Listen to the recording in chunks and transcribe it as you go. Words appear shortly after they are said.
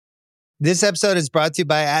This episode is brought to you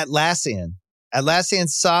by Atlassian. Atlassian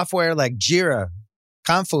software like Jira,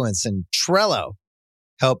 Confluence, and Trello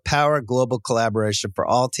help power global collaboration for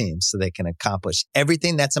all teams so they can accomplish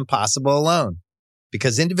everything that's impossible alone.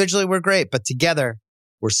 Because individually we're great, but together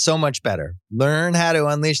we're so much better. Learn how to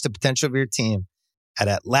unleash the potential of your team at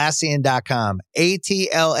Atlassian.com.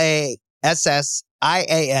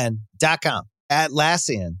 Atlassian.com.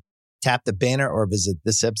 Atlassian. Tap the banner or visit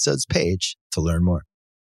this episode's page to learn more.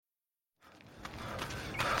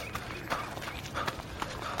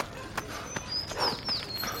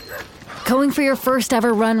 Going for your first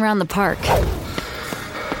ever run around the park.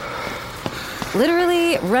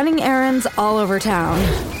 Literally running errands all over town.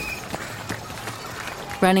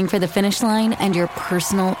 Running for the finish line and your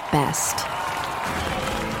personal best.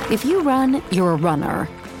 If you run, you're a runner.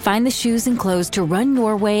 Find the shoes and clothes to run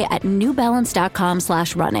your way at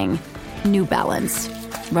newbalance.com/running. New Balance.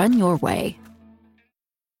 Run your way.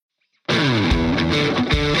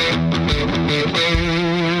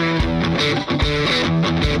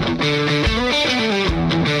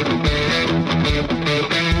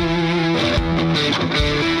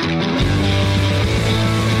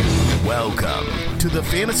 Welcome to the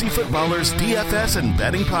Fantasy Footballers DFS and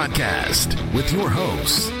Betting Podcast with your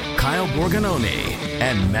hosts, Kyle Borgononi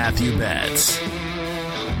and Matthew Betts.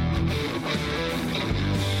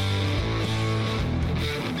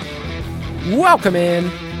 Welcome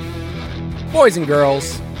in, boys and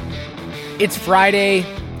girls. It's Friday,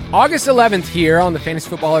 August 11th here on the Fantasy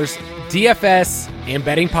Footballers DFS and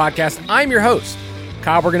Betting Podcast. I'm your host,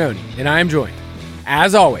 Kyle Borgononi, and I am joined,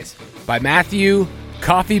 as always, by Matthew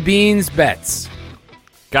Coffee Beans Betts.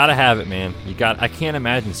 Gotta have it, man. I can't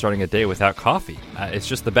imagine starting a day without coffee. It's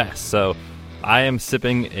just the best. So I am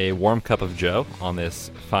sipping a warm cup of Joe on this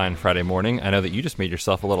fine Friday morning. I know that you just made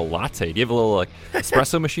yourself a little latte. Do you have a little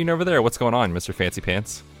espresso machine over there? What's going on, Mr. Fancy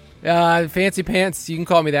Pants? Fancy Pants, you can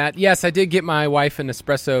call me that. Yes, I did get my wife an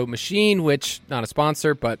espresso machine, which, not a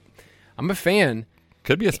sponsor, but I'm a fan.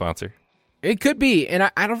 Could be a sponsor. It could be, and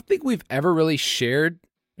I don't think we've ever really shared,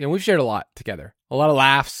 we've shared a lot together. A lot of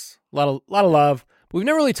laughs, a lot of love. We've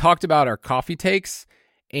never really talked about our coffee takes,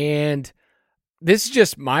 and this is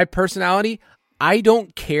just my personality. I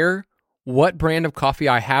don't care what brand of coffee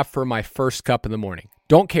I have for my first cup in the morning.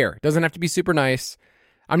 Don't care. It doesn't have to be super nice.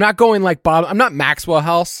 I'm not going like Bob. I'm not Maxwell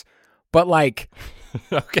House, but like...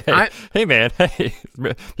 Okay. Hey, man. Hey,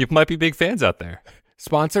 people might be big fans out there.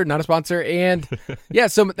 Sponsored, not a sponsor. And yeah,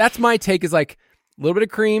 so that's my take is like a little bit of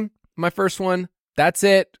cream, my first one. That's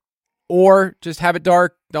it. Or just have it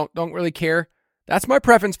dark. Don't really care. That's my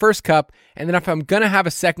preference, first cup. And then if I'm going to have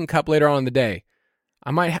a second cup later on in the day,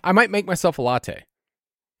 I might make myself a latte.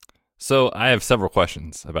 So I have several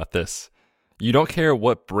questions about this. You don't care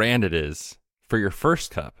what brand it is for your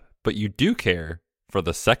first cup, but you do care for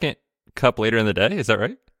the second cup later in the day. Is that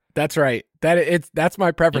right? That's right. That's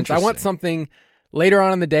my preference. I want something later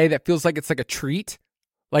on in the day that feels like it's like a treat.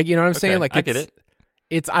 Like, you know what I'm saying? Like I get it.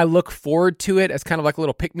 I look forward to it as kind of like a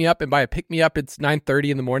little pick-me-up, and by a pick-me-up, it's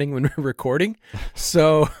 9:30 in the morning when we're recording.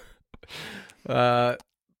 So, yeah,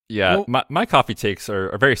 well, my coffee takes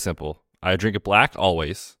are very simple. I drink it black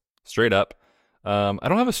always, straight up. I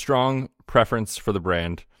don't have a strong preference for the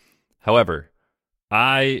brand. However,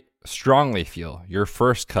 I strongly feel your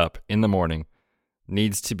first cup in the morning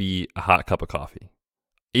needs to be a hot cup of coffee,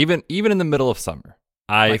 even in the middle of summer.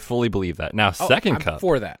 I fully believe that. Now, second cup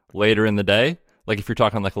for that later in the day. Like if you're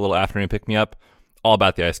talking like a little afternoon pick-me-up, all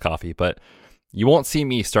about the iced coffee. But you won't see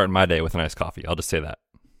me starting my day with an iced coffee. I'll just say that.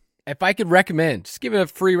 If I could recommend, just give it a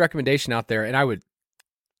free recommendation out there, and I would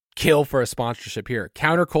kill for a sponsorship here.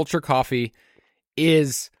 Counterculture Coffee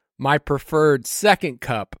is my preferred second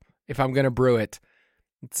cup if I'm going to brew it.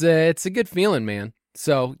 It's a good feeling, man.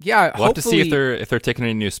 So yeah, we'll have to see if they're taking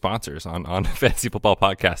any new sponsors on Fantasy Football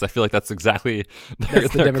Podcast. I feel like that's exactly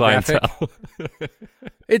their clientele.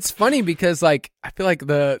 It's funny because like I feel like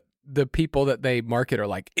the people that they market are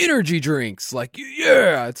like energy drinks, like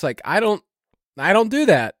yeah. It's like I don't do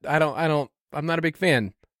that. I'm not a big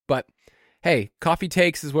fan. But hey, coffee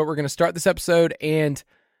takes is what we're going to start this episode, and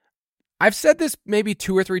I've said this maybe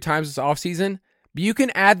 2 or 3 times this offseason, but you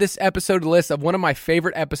can add this episode to the list of one of my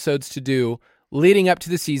favorite episodes to do leading up to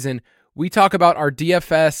the season. We talk about our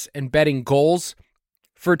DFS and betting goals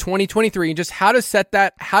for 2023 and just how to set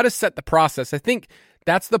the process. I think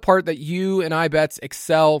that's the part that you and I bets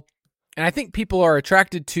excel. And I think people are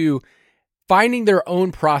attracted to finding their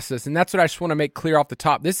own process. And that's what I just want to make clear off the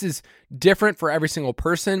top. This is different for every single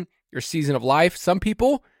person, your season of life. Some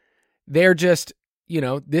people, they're just,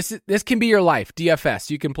 this can be your life, DFS.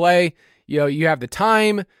 You can play, you have the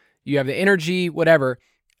time, you have the energy, whatever.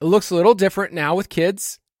 It looks a little different now with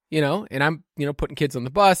kids. and I'm, putting kids on the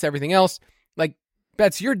bus, everything else. Like,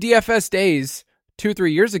 Bets, your DFS days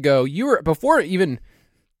 2-3 years ago, you were before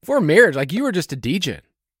marriage, like you were just a degen.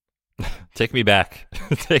 Take me back.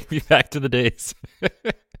 Take me back to the days.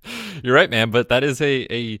 You're right, man. But that is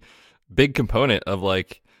a big component of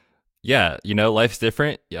like, yeah, life's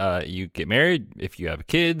different. You get married, if you have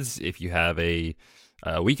kids, if you have a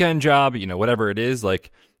weekend job, whatever it is,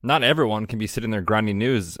 like not everyone can be sitting there grinding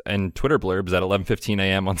news and Twitter blurbs at 11:15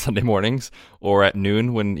 a.m. on Sunday mornings or at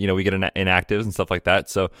noon when, we get inactives and stuff like that.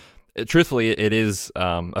 So truthfully, it is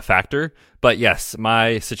a factor. But yes,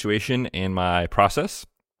 my situation and my process,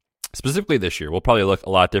 specifically this year, will probably look a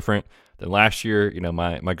lot different than last year.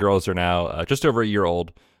 My girls are now just over a year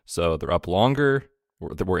old, so they're up longer.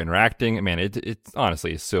 We're interacting. Man, it's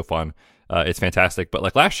honestly, it's so fun. It's fantastic. But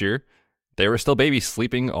like last year, they were still babies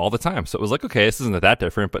sleeping all the time. So it was like, okay, this isn't that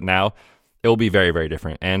different, but now it will be very, very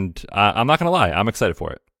different. And I'm not going to lie, I'm excited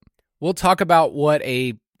for it. We'll talk about what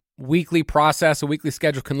a weekly process, a weekly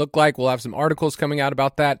schedule can look like. We'll have some articles coming out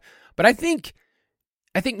about that. But I think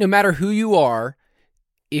no matter who you are,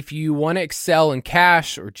 if you want to excel in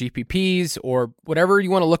cash or GPPs or whatever you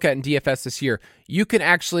want to look at in DFS this year, you can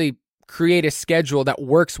actually create a schedule that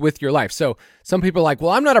works with your life. So some people are like,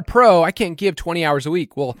 well, I'm not a pro. I can't give 20 hours a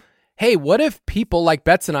week. Well, hey, what if people like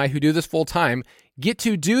Bets and I who do this full time get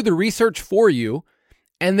to do the research for you,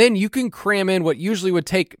 and then you can cram in what usually would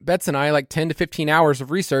take Bets and I like 10 to 15 hours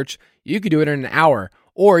of research. You could do it in an hour,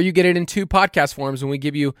 or you get it in 2 podcast forms and we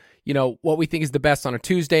give you, what we think is the best on a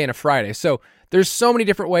Tuesday and a Friday. So there's so many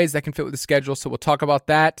different ways that can fit with the schedule. So we'll talk about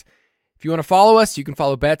that. If you want to follow us, you can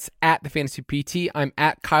follow Bets at the Fantasy PT. I'm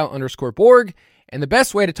at Kyle_Borg. And the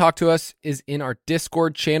best way to talk to us is in our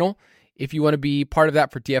Discord channel. If you want to be part of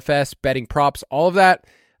that for DFS, betting props, all of that,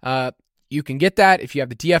 you can get that if you have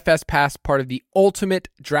the DFS Pass, part of the Ultimate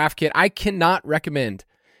Draft Kit. I cannot recommend,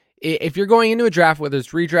 if you're going into a draft, whether it's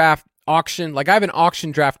redraft, auction, like I have an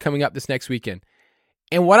auction draft coming up this next weekend.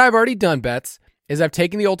 And what I've already done, Bets, is I've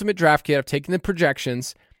taken the Ultimate Draft Kit, I've taken the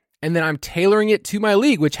projections, and then I'm tailoring it to my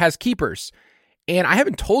league, which has keepers. And I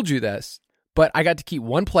haven't told you this, but I got to keep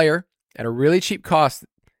one player at a really cheap cost,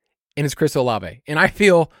 and it's Chris Olave. And I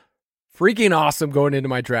feel freaking awesome going into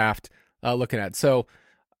my draft looking at it. So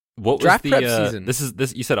what was draft the prep season.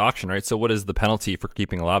 This you said auction, right? So what is the penalty for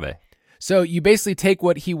keeping Olave? So you basically take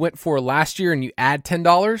what he went for last year and you add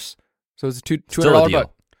 $10. So it's a $200 Still a deal.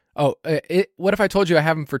 buck. Oh, what if I told you I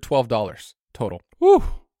have him for $12 total? Woo,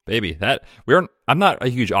 baby, I'm not a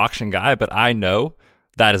huge auction guy, but I know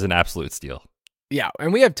that is an absolute steal. Yeah,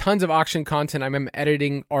 and we have tons of auction content. I'm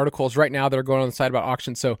editing articles right now that are going on the site about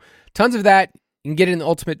auction. So tons of that. You can get it in the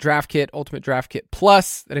Ultimate Draft Kit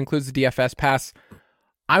Plus. That includes the DFS Pass.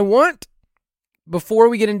 Before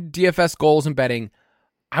we get into DFS goals and betting,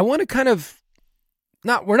 I want to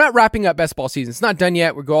we're not wrapping up best ball season. It's not done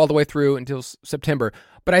yet. We go all the way through until September.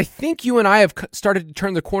 But I think you and I have started to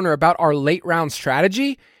turn the corner about our late round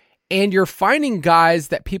strategy. And you're finding guys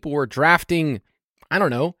that people were drafting, I don't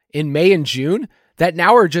know, in May and June that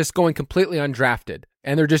now are just going completely undrafted.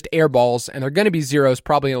 And they're just air balls. And they're going to be zeros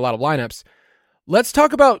probably in a lot of lineups. Let's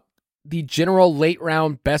talk about the general late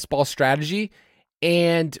round best ball strategy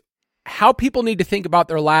and how people need to think about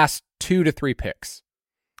their last 2 to 3 picks.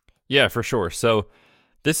 Yeah, for sure. So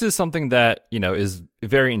this is something that, is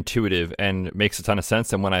very intuitive and makes a ton of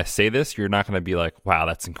sense. And when I say this, you're not going to be like, wow,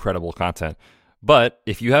 that's incredible content. But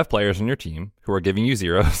if you have players on your team who are giving you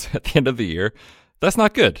zeros at the end of the year, that's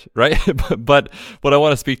not good, right? But what I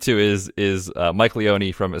want to speak to is Mike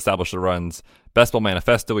Leone from Establish the Run's Best Ball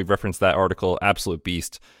Manifesto. We've referenced that article, absolute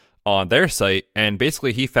beast, on their site. And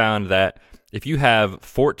basically he found that if you have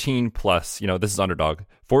 14 plus, this is underdog,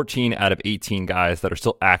 14 out of 18 guys that are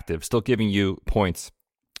still active, still giving you points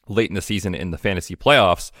late in the season in the fantasy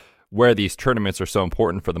playoffs, where these tournaments are so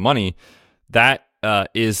important for the money, that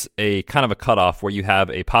is a kind of a cutoff where you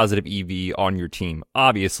have a positive EV on your team.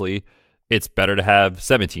 Obviously, it's better to have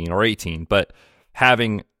 17 or 18, but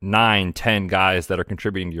having 9, 10 guys that are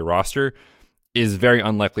contributing to your roster is very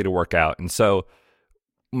unlikely to work out. And so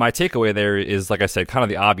my takeaway there is, like I said, kind of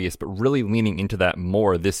the obvious, but really leaning into that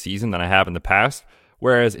more this season than I have in the past.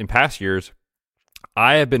 Whereas in past years,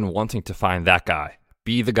 I have been wanting to find that guy,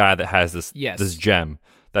 be the guy that has this gem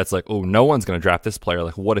that's like, oh, no one's going to draft this player.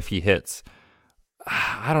 Like, what if he hits?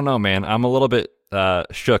 I don't know, man. I'm a little bit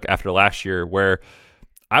shook after last year where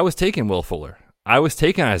I was taking Will Fuller. I was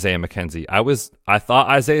taking Isaiah McKenzie. I thought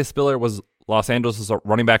Isaiah Spiller was Los Angeles'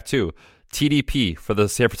 running back too. TDP for the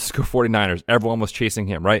San Francisco 49ers. Everyone was chasing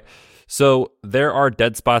him, right? So there are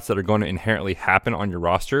dead spots that are going to inherently happen on your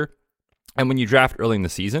roster. And when you draft early in the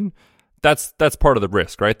season, that's part of the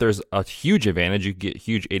risk, right? There's a huge advantage. You get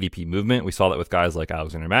huge ADP movement. We saw that with guys like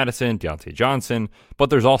Alexander Mattison, Deontay Johnson, but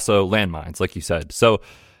there's also landmines, like you said. So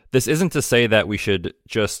this isn't to say that we should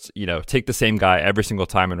just, take the same guy every single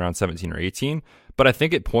time in round 17 or 18, but I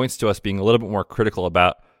think it points to us being a little bit more critical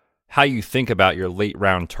about how you think about your late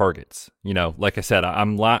round targets. Like I said,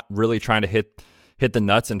 I'm not really trying to hit the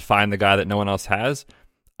nuts and find the guy that no one else has.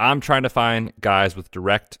 I'm trying to find guys with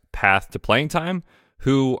direct path to playing time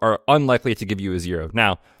who are unlikely to give you a 0.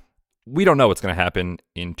 Now, we don't know what's going to happen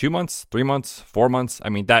in 2 months, 3 months, 4 months. I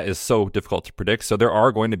mean, that is so difficult to predict. So there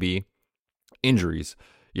are going to be injuries,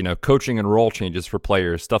 coaching and role changes for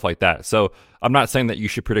players, stuff like that. So I'm not saying that you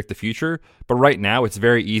should predict the future, but right now it's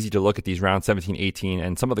very easy to look at these round 17, 18,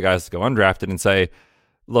 and some of the guys that go undrafted and say,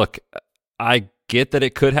 look, I get that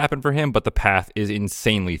it could happen for him, but the path is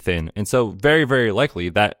insanely thin. And so very, very likely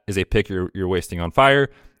that is a pick you're wasting on fire.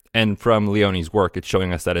 And from Leone's work, it's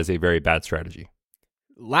showing us that is a very bad strategy.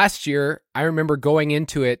 Last year, I remember going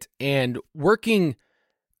into it and working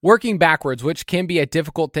backwards, which can be a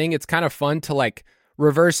difficult thing. It's kind of fun to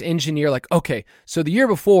reverse engineer, okay, so the year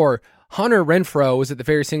before, Hunter Renfrow was at the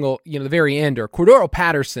very end, or Cordero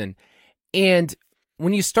Patterson. And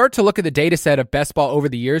when you start to look at the data set of best ball over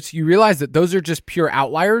the years, you realize that those are just pure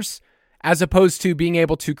outliers, as opposed to being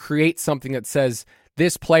able to create something that says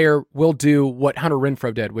this player will do what Hunter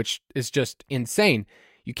Renfrow did, which is just insane.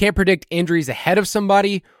 You can't predict injuries ahead of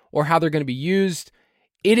somebody or how they're going to be used.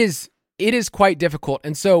 It is quite difficult.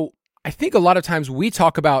 And so I think a lot of times we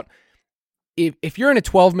talk about if you're in a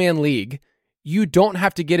 12-man league, you don't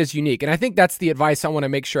have to get as unique. And I think that's the advice I want to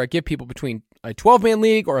make sure I give people between a 12-man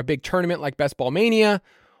league or a big tournament like Best Ball Mania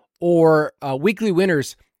or weekly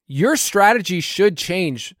winners. Your strategy should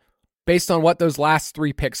change based on what those last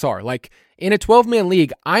 3 picks are. In a 12-man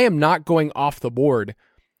league, I am not going off the board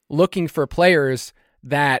looking for players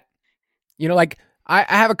that, I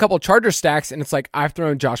have a couple Charger stacks, and it's I've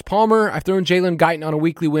thrown Josh Palmer, I've thrown Jalen Guyton on a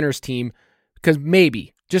weekly winners team because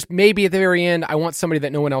just maybe at the very end, I want somebody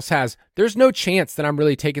that no one else has. There's no chance that I'm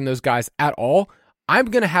really taking those guys at all. I'm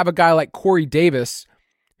going to have a guy like Corey Davis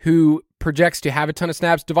who projects to have a ton of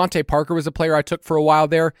snaps. Devontae Parker was a player I took for a while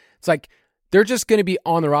there. It's they're just going to be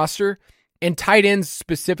on the roster. And tight ends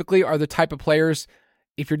specifically are the type of players,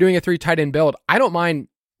 if you're doing a 3 tight end build, I don't mind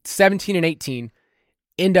 17 and 18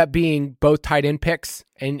 end up being both tight end picks,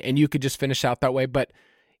 and you could just finish out that way. But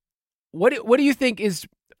what do you think is,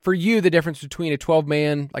 for you, the difference between a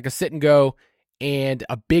 12-man, like a sit and go, and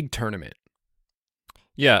a big tournament?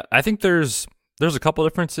 Yeah, I think there's a couple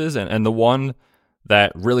differences, and the one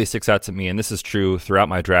that really sticks out to me, and this is true throughout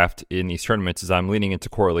my draft in these tournaments, is I'm leaning into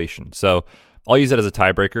correlation. So I'll use it as a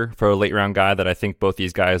tiebreaker for a late round guy that I think both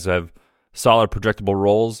these guys have solid projectable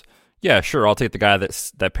roles. Yeah, sure, I'll take the guy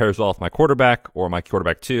that pairs well with my quarterback or my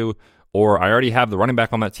quarterback 2, or I already have the running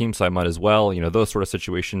back on that team, so I might as well, those sort of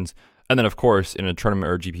situations. And then, of course, in a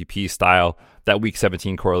tournament or GPP style, that week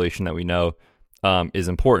 17 correlation that we know is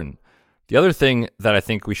important. The other thing that I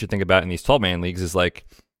think we should think about in these 12-man leagues is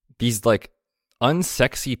these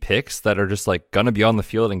unsexy picks that are just going to be on the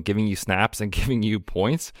field and giving you snaps and giving you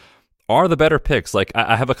points are the better picks.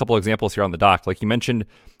 I have a couple examples here on the doc. You mentioned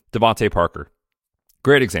Devontae Parker.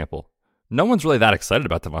 Great example. No one's really that excited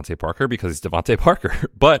about Devontae Parker because he's Devontae Parker,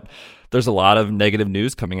 but there's a lot of negative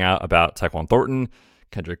news coming out about Tyquan Thornton.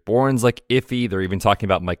 Kendrick Bourne's iffy. They're even talking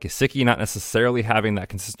about Mike Gesicki not necessarily having that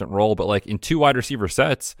consistent role, but in 2 wide receiver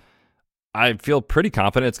sets, I feel pretty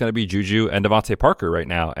confident it's going to be Juju and Devontae Parker right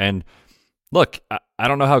now. And look, I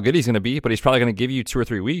don't know how good he's going to be, but he's probably going to give you 2 or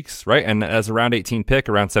 3 weeks, right? And as a round 18 pick,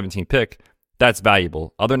 around 17 pick, that's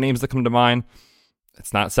valuable. Other names that come to mind,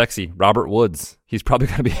 it's not sexy. Robert Woods, he's probably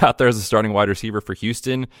going to be out there as a starting wide receiver for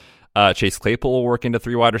Houston. Chase Claypool will work into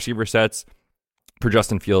 3 wide receiver sets for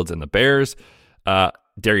Justin Fields and the Bears.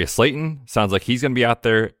 Darius Slayton sounds like he's going to be out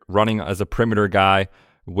there running as a perimeter guy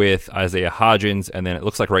with Isaiah Hodgins, and then it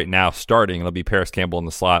looks like right now starting, it'll be Paris Campbell in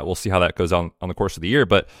the slot. We'll see how that goes on the course of the year,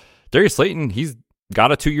 but Darius Slayton, he's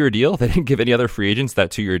got a 2-year deal. They didn't give any other free agents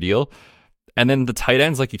that 2-year deal. And then the tight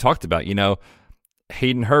ends, like you talked about,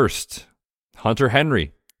 Hayden Hurst, Hunter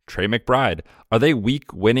Henry, Trey McBride, are they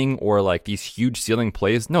week winning or these huge ceiling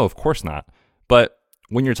plays? No, of course not. But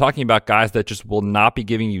when you're talking about guys that just will not be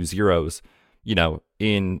giving you zeros,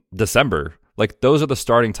 in December, those are the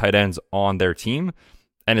starting tight ends on their team,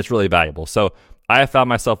 and it's really valuable. So I have found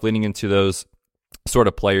myself leaning into those sort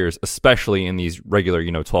of players, especially in these regular,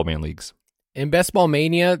 12-man leagues. In Best Ball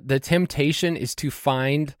Mania, the temptation is to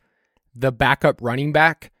find the backup running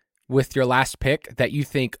back with your last pick that you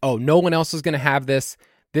think, oh, no one else is going to have this.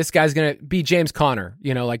 this guy's going to be James Conner,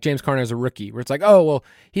 like James Conner as a rookie, where it's like, oh, well,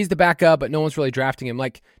 he's the backup, but no one's really drafting him.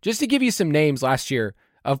 Like, just to give you some names last year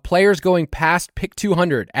of players going past pick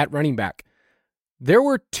 200 at running back, there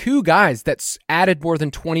were 2 guys that added more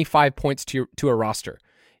than 25 points to a roster.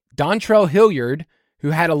 Dontrell Hilliard,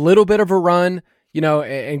 who had a little bit of a run,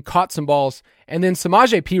 and caught some balls. And then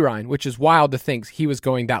Samaje Perine, which is wild to think he was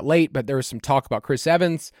going that late, but there was some talk about Chris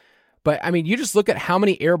Evans. But I mean, you just look at how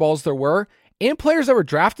many air balls there were and players that were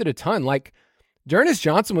drafted a ton. Like Dearness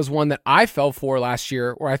Johnson was one that I fell for last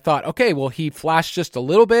year where I thought, okay, well, he flashed just a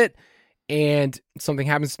little bit and something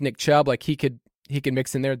happens to Nick Chubb. Like he could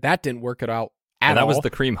mix in there. That didn't work it out at all. And that was the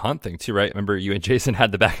Kareem Hunt thing too, right? Remember you and Jason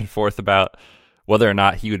had the back and forth about whether or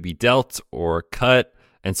not he would be dealt or cut.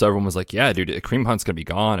 And so everyone was like, yeah, dude, Kareem Hunt's going to be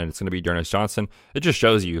gone and it's going to be Dearness Johnson. It just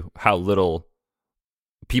shows you how little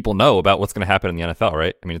people know about what's going to happen in the NFL,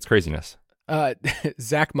 right? I mean, it's craziness.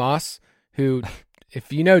 Zach Moss, who,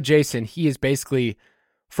 if you know Jason, he is basically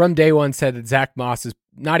from day one said that Zach Moss is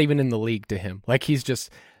not even in the league to him. Like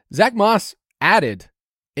Zach Moss added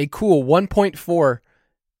a cool 1.4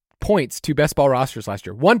 points to best ball rosters last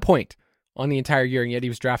year. 1 point on the entire year, and yet he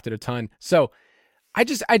was drafted a ton. So I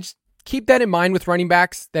just keep that in mind with running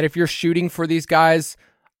backs, that if you're shooting for these guys,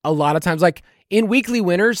 a lot of times, like in weekly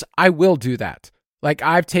winners, I will do that. Like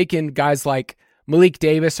I've taken guys like Malik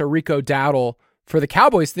Davis or Rico Dowdle for the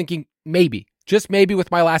Cowboys thinking maybe, just maybe with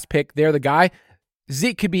my last pick, they're the guy.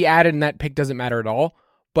 Zeke could be added and that pick doesn't matter at all.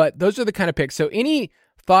 But those are the kind of picks. So any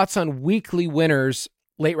thoughts on weekly winners,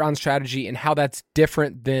 late round strategy, and how that's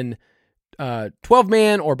different than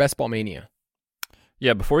 12-man or Best Ball Mania?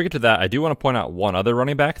 Yeah, before we get to that, I do want to point out one other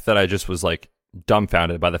running back that I just was like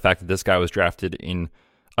dumbfounded by the fact that this guy was drafted in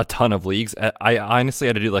a ton of leagues. I honestly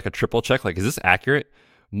had to do like a triple check. Like, is this accurate?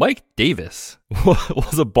 Mike Davis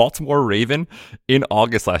was a Baltimore Raven in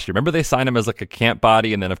August last year. Remember they signed him as like a camp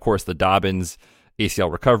body, and then of course the Dobbins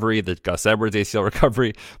ACL recovery, the Gus Edwards ACL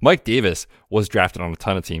recovery. Mike Davis was drafted on a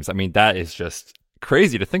ton of teams. I mean, that is just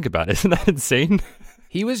crazy to think about. Isn't that insane?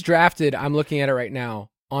 He was drafted, I'm looking at it right now,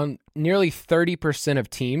 on nearly 30% of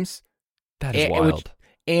teams. That is wild.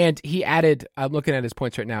 And he added, I'm looking at his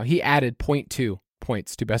points right now, he added 0.2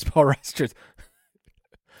 points to best ball rosters.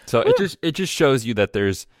 So it just shows you that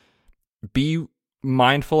be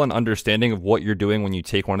mindful and understanding of what you're doing when you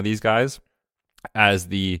take one of these guys as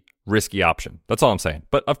the risky option. That's all I'm saying.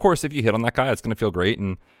 But of course, if you hit on that guy, it's going to feel great,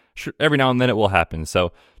 and every now and then it will happen.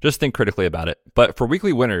 So just think critically about it. But for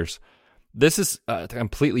weekly winners, this is a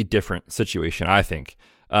completely different situation, I think.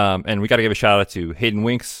 And we got to give a shout out to Hayden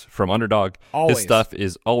Winks from Underdog. Always. His stuff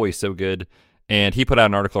is always so good. And he put out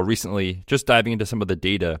an article recently just diving into some of the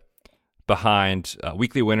data behind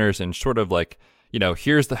weekly winners and sort of like,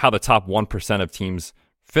 here's how the top 1% of teams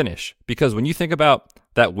finish. Because when you think about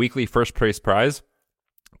that weekly first place prize,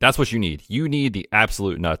 that's what you need. You need the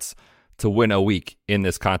absolute nuts to win a week in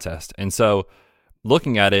this contest. And so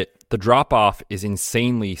looking at it, the drop-off is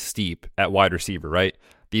insanely steep at wide receiver, right?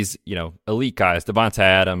 These, elite guys, Devonta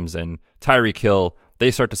Adams and Tyreek Hill,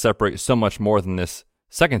 they start to separate so much more than this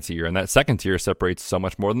second tier, and that second tier separates so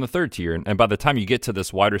much more than the third tier. And by the time you get to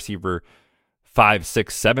this wide receiver 5,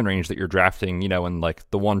 6, 7 range that you're drafting, in like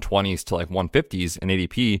the 120s to like 150s in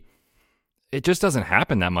ADP, it just doesn't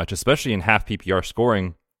happen that much, especially in half PPR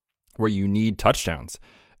scoring where you need touchdowns.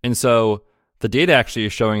 And so the data actually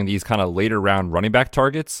is showing these kind of later round running back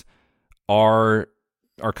targets are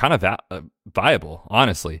kind of viable,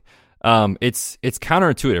 honestly. It's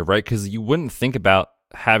counterintuitive, right? Because you wouldn't think about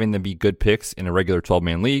having them be good picks in a regular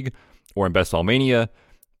 12-man league or in Best Ball Mania,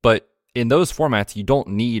 but in those formats, you don't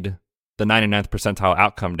need the 99th percentile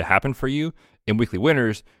outcome to happen for you. In weekly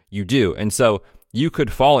winners, you do. And so you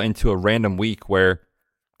could fall into a random week where,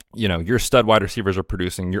 your stud wide receivers are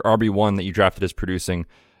producing, your RB1 that you drafted is producing,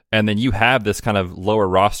 and then you have this kind of lower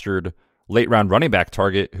rostered late round running back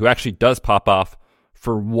target who actually does pop off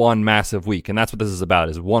for one massive week. And that's what this is about,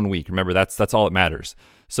 is 1 week. Remember, that's all that matters.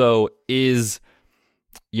 So is,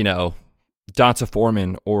 Donta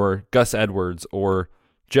Foreman or Gus Edwards or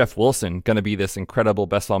Jeff Wilson going to be this incredible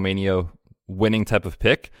Best Ball Mania winning type of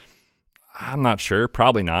pick? I'm not sure.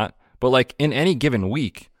 Probably not. But like in any given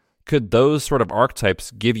week, could those sort of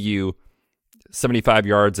archetypes give you 75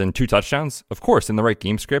 yards and 2 touchdowns? Of course, in the right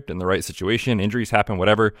game script, in the right situation, injuries happen,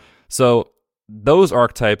 whatever. So those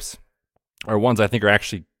archetypes are ones I think are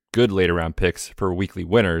actually good later round picks for weekly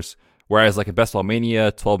winners. Whereas like a Best Ball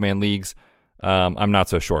Mania, 12-man leagues, I'm not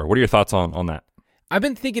so sure. What are your thoughts on that? I've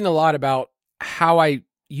been thinking a lot about how I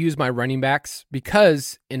use my running backs,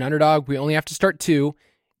 because in Underdog, we only have to start 2,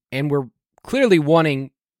 and we're clearly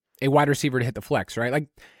wanting a wide receiver to hit the flex, right? Like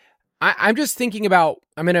I'm just thinking about,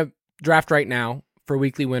 I'm in a draft right now for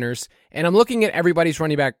weekly winners, and I'm looking at everybody's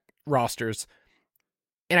running back rosters,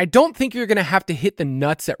 and I don't think you're going to have to hit the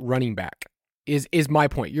nuts at running back, is my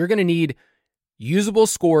point. You're going to need usable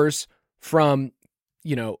scores from,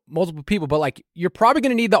 multiple people, but like you're probably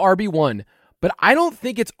going to need the RB1, but I don't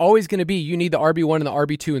think it's always going to be you need the RB1 and the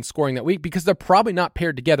RB2 in scoring that week, because they're probably not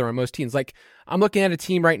paired together on most teams. Like I'm looking at a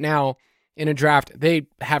team right now in a draft, they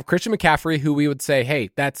have Christian McCaffrey, who we would say, hey,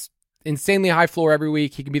 that's insanely high floor every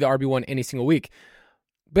week. He can be the RB1 any single week.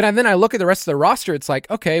 But then I look at the rest of the roster, it's like,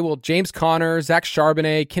 okay, well, James Conner, Zach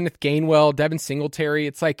Charbonnet, Kenneth Gainwell, Devin Singletary,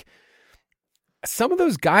 it's like some of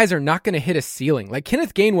those guys are not going to hit a ceiling. Like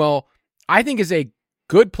Kenneth Gainwell, I think is a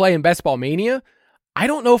good play in Best Ball Mania. I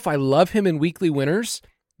don't know if I love him in weekly winners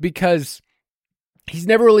because he's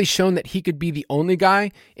never really shown that he could be the only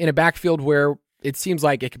guy in a backfield where it seems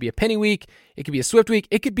like it could be a Penny week, it could be a Swift week,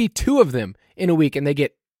 it could be two of them in a week and they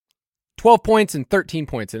get 12 points and 13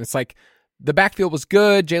 points. And it's like the backfield was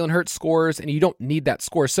good, Jalen Hurts scores, and you don't need that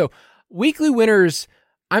score. So weekly winners,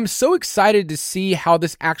 I'm so excited to see how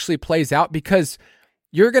this actually plays out because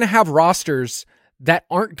you're going to have rosters that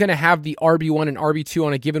aren't going to have the RB1 and RB2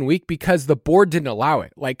 on a given week because the board didn't allow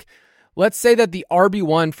it. Like, let's say that the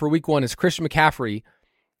RB1 for week 1 is Christian McCaffrey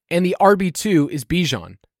and the RB2 is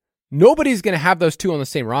Bijan. Nobody's going to have those two on the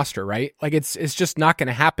same roster, right? Like it's just not going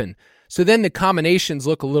to happen. So then the combinations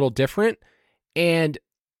look a little different. And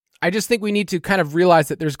I just think we need to kind of realize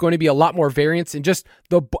that there's going to be a lot more variance in just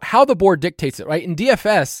how the board dictates it, right? In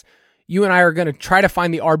DFS, you and I are going to try to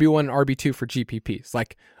find the RB1 and RB2 for GPPs.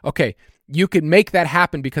 Like, okay, you could make that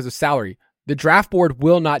happen because of salary. The draft board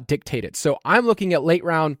will not dictate it. So I'm looking at late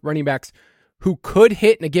round running backs who could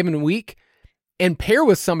hit in a given week and pair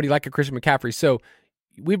with somebody like a Christian McCaffrey. So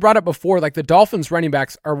we brought up before, like the Dolphins running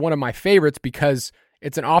backs are one of my favorites because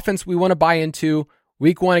it's an offense we want to buy into.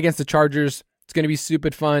 Week 1 against the Chargers, it's going to be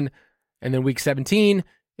stupid fun. And then week 17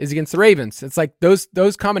 is against the Ravens. It's like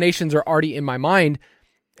those combinations are already in my mind.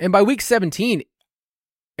 And by week 17,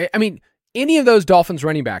 I mean, any of those Dolphins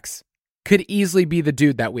running backs could easily be the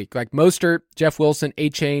dude that week. Like Mostert, Jeff Wilson,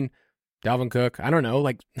 A-Chain, Dalvin Cook. I don't know.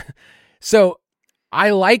 Like, so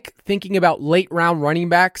I like thinking about late round running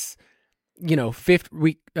backs,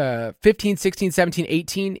 15, 16, 17,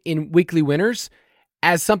 18 in weekly winners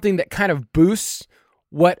as something that kind of boosts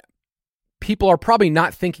what people are probably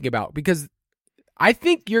not thinking about, because I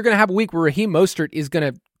think you're going to have a week where Raheem Mostert is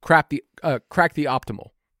going to crack the optimal.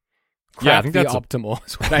 Yeah, I think that's optimal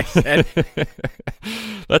is what I said.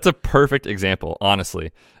 That's a perfect example,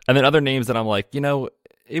 honestly. And then other names that I'm like,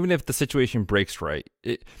 even if the situation breaks right,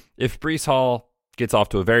 if Breece Hall gets off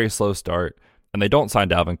to a very slow start and they don't sign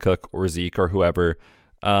Dalvin Cook or Zeke or whoever,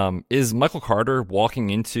 is Michael Carter walking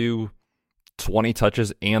into 20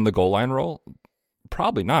 touches and the goal line role?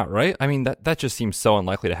 Probably not, right? I mean, that just seems so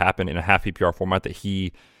unlikely to happen in a half PPR format that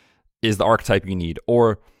he is the archetype you need.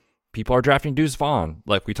 Or people are drafting Deuce Vaughn.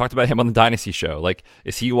 Like we talked about him on the Dynasty show. Like,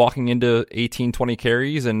 is he walking into 18, 20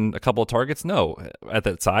 carries and a couple of targets? No, at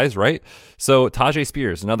that size, right? So Tajay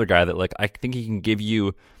Spears, another guy that like I think he can give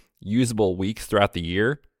you usable weeks throughout the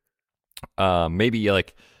year. Maybe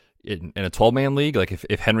like in a 12-man league, like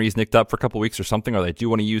if Henry's nicked up for a couple of weeks or something, or they do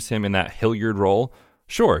want to use him in that Hilliard role,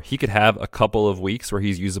 sure, he could have a couple of weeks where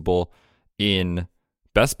he's usable in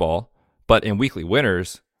best ball, but in weekly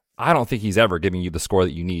winners, I don't think he's ever giving you the score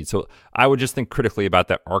that you need. So I would just think critically about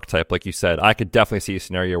that archetype. Like you said, I could definitely see a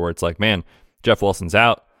scenario where it's like, man, Jeff Wilson's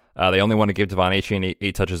out. They only want to give Devon Achane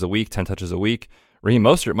 8 touches a week, 10 touches a week. Raheem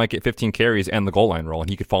Mostert might get 15 carries and the goal line roll, and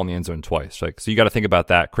he could fall in the end zone twice. Like, so you got to think about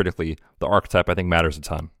that critically. The archetype, I think, matters a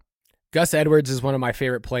ton. Gus Edwards is one of my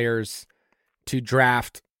favorite players to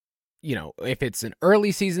draft. If it's an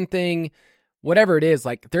early season thing, whatever it is,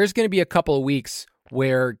 like there's going to be a couple of weeks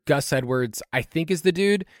where Gus Edwards, I think, is the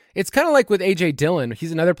dude. It's kind of like with A.J. Dillon.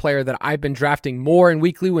 He's another player that I've been drafting more in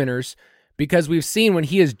weekly winners because we've seen when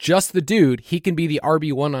he is just the dude, he can be the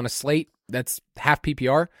RB1 on a slate that's half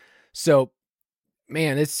PPR. So,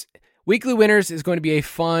 man, it's weekly winners is going to be a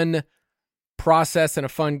fun process and a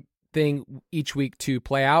fun thing each week to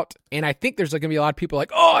play out. And I think there's going to be a lot of people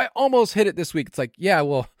like, oh, I almost hit it this week. It's like, yeah,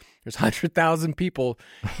 well, there's 100,000 people,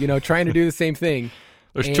 trying to do the same thing.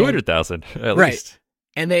 There's 200,000 at right. least.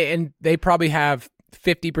 And they probably have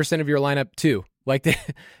 50% of your lineup too. Like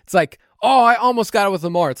it's like, oh, I almost got it with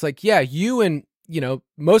Lamar. It's like, yeah, you and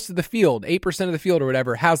most of the field, 8% of the field or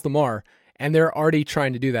whatever has Lamar, and they're already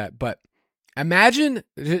trying to do that. But imagine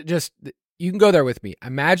just you can go there with me.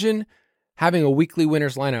 Imagine having a weekly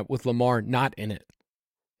winners lineup with Lamar not in it.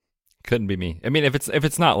 Couldn't be me. I mean, if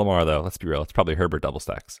it's not Lamar though, let's be real, it's probably Herbert double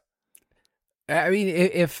stacks. I mean,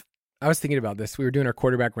 if I was thinking about this, we were doing our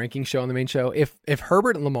quarterback ranking show on the main show. If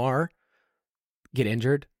Herbert and Lamar get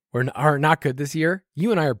injured or are not good this year,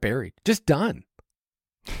 you and I are buried. Just done.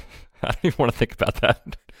 I don't even want to think about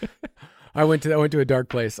that. I went to a dark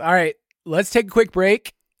place. All right, let's take a quick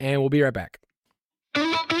break, and we'll be right back.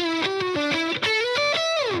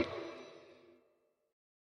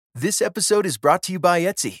 This episode is brought to you by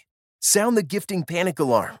Etsy. Sound the gifting panic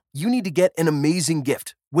alarm. You need to get an amazing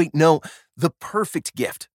gift. Wait, no, the perfect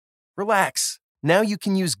gift. Relax. Now you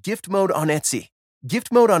can use gift mode on Etsy.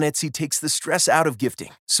 Gift mode on Etsy takes the stress out of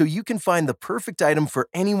gifting, so you can find the perfect item for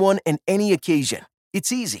anyone and any occasion.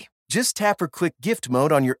 It's easy. Just tap or click gift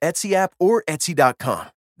mode on your Etsy app or Etsy.com.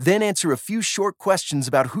 Then answer a few short questions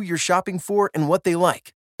about who you're shopping for and what they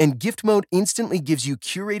like. And gift mode instantly gives you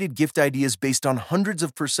curated gift ideas based on hundreds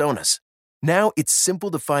of personas. Now it's simple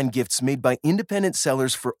to find gifts made by independent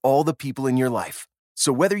sellers for all the people in your life.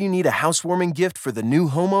 So whether you need a housewarming gift for the new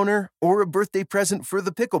homeowner or a birthday present for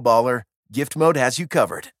the pickleballer, gift mode has you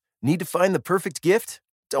covered. Need to find the perfect gift?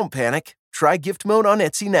 Don't panic. Try gift mode on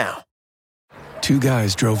Etsy now. Two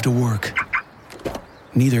guys drove to work.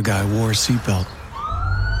 Neither guy wore a seatbelt.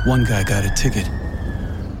 One guy got a ticket.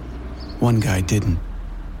 One guy didn't.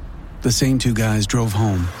 The same two guys drove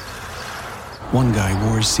home. One guy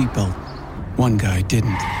wore his seatbelt. One guy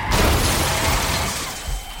didn't.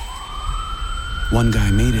 One guy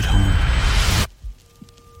made it home.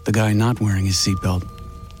 The guy not wearing his seatbelt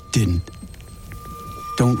didn't.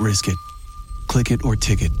 Don't risk it. Click it or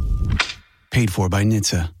ticket. Paid for by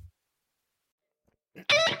NHTSA.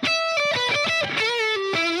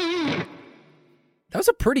 That was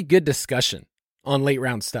a pretty good discussion on late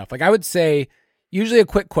round stuff. Like I would say, usually a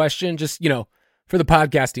quick question, just, for the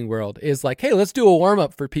podcasting world is like, hey, let's do a warm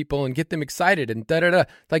up for people and get them excited and da-da-da.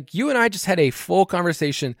 Like you and I just had a full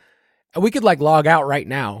conversation. We could log out right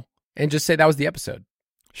now and just say that was the episode.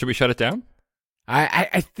 Should we shut it down?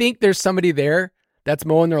 I think there's somebody there that's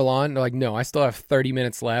mowing their lawn. They're like, no, I still have 30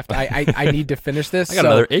 minutes left. I need to finish this. I got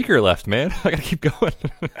another acre left, man. I got to keep going.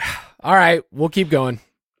 All right, we'll keep going.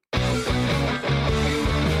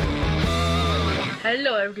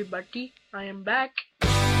 Hello everybody, I am back.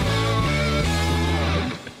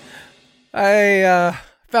 I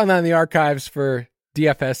found that in the archives for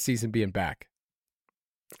DFS season being back.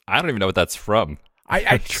 I don't even know what that's from.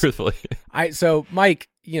 I truthfully. So Mike,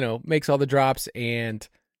 makes all the drops and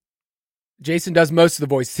Jason does most of the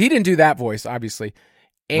voices. He didn't do that voice, obviously.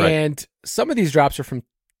 And right. Some of these drops are from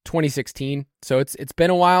 2016. So it's been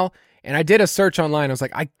a while. And I did a search online. I was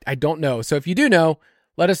like, I don't know. So if you do know,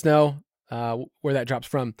 let us know where that drops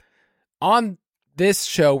from. On this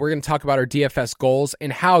show, we're going to talk about our DFS goals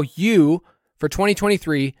and how you, for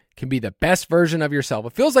 2023, can be the best version of yourself.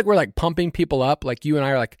 It feels like we're pumping people up, like you and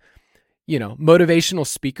I are motivational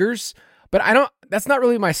speakers, but that's not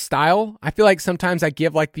really my style. I feel like sometimes I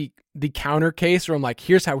give the counter case where I'm like,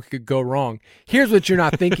 here's how we could go wrong. Here's what you're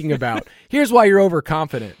not thinking about. Here's why you're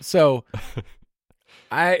overconfident. So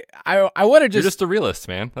I want to just... You're just a realist,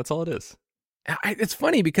 man. That's all it is. It's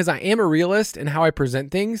funny because I am a realist in how I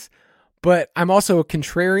present things, but I'm also a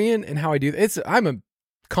contrarian in how I do it. I'm a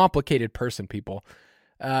complicated person, people.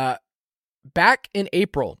 Back in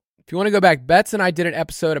April, if you want to go back, Betts and I did an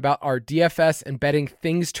episode about our DFS and betting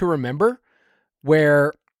things to remember,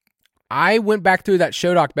 where I went back through that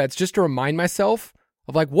show doc, Betts, just to remind myself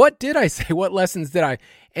of what did I say? What lessons did I?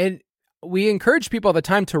 And we encourage people at the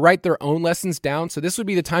time to write their own lessons down. So this would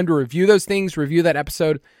be the time to review those things, review that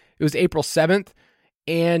episode. It was April 7th,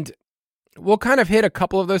 and we'll kind of hit a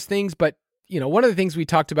couple of those things, but one of the things we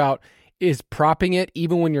talked about is propping it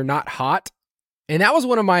even when you're not hot. And that was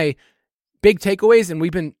one of my big takeaways, and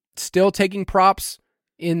we've been still taking props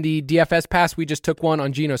in the DFS pass. We just took one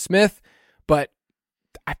on Geno Smith, but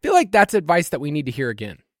I feel like that's advice that we need to hear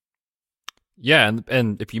again. Yeah,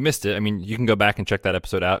 and if you missed it, you can go back and check that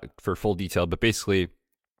episode out for full detail, but basically,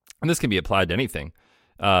 and this can be applied to anything,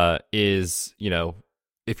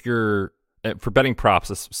 if you're, for betting props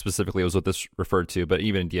specifically was what this referred to, but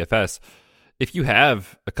even in DFS, if you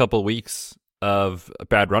have a couple of weeks of a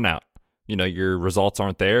bad run out, your results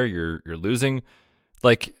aren't there, you're losing,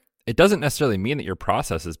 it doesn't necessarily mean that your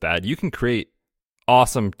process is bad. You can create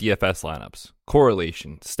awesome DFS lineups,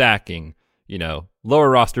 correlation, stacking, lower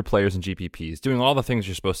roster players and GPPs, doing all the things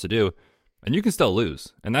you're supposed to do, and you can still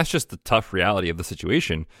lose. And that's just the tough reality of the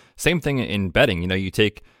situation. Same thing in betting. You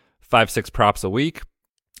take 5-6 props a week,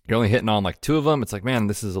 you're only hitting on 2 of them. It's like, man,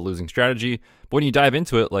 this is a losing strategy. But when you dive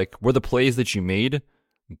into it, were the plays that you made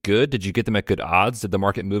good? Did you get them at good odds? Did the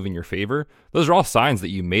market move in your favor? Those are all signs that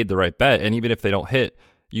you made the right bet. And even if they don't hit,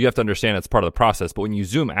 you have to understand it's part of the process. But when you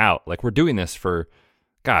zoom out, we're doing this for,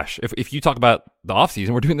 gosh, if you talk about the offseason,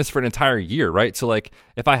 we're doing this for an entire year, right? So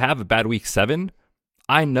if I have a bad week 7,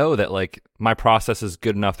 I know that like my process is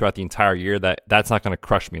good enough throughout the entire year that that's not going to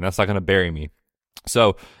crush me. That's not going to bury me.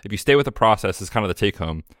 So if you stay with the process is kind of the take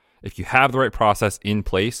home. If you have the right process in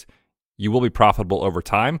place, you will be profitable over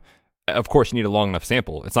time. Of course, you need a long enough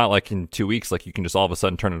sample. It's not like in 2 weeks, like you can just all of a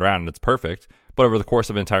sudden turn it around and it's perfect. But over the course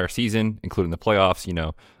of an entire season, including the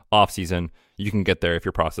playoffs, off season, you can get there if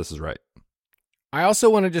your process is right. I also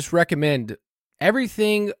want to just recommend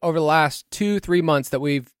everything over the last 2-3 months that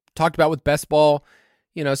we've talked about with best ball,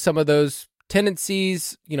 some of those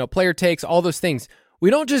tendencies, player takes, all those things. We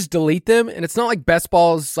don't just delete them, and it's not like best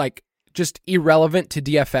ball is like just irrelevant to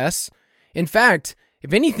DFS. In fact,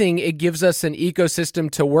 if anything, it gives us an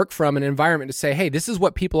ecosystem to work from, an environment to say, hey, this is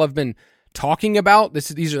what people have been talking about.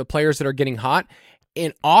 These are the players that are getting hot.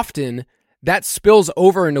 And often that spills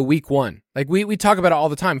over into week one. Like we talk about it all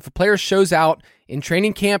the time. If a player shows out in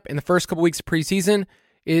training camp in the first couple weeks of preseason,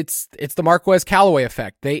 it's the Marquez Callaway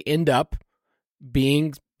effect. They end up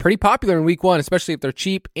being pretty popular in week one, especially if they're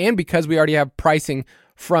cheap and because we already have pricing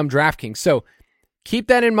from DraftKings. So keep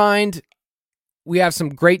that in mind. We have some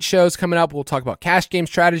great shows coming up. We'll talk about cash game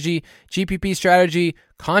strategy, GPP strategy,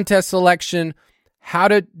 contest selection, how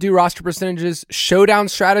to do roster percentages, showdown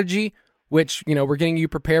strategy, which, we're getting you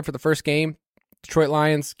prepared for the first game. Detroit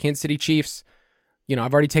Lions, Kansas City Chiefs.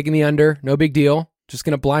 I've already taken the under. No big deal. Just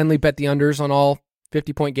going to blindly bet the unders on all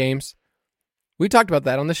 50-point games. We talked about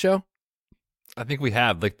that on the show. I think we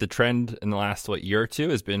have. Like the trend in the last, year or two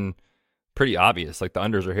has been pretty obvious. Like the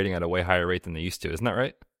unders are hitting at a way higher rate than they used to. Isn't that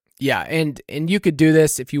right? Yeah, and you could do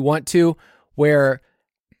this if you want to, where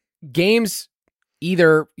games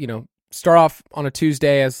either, start off on a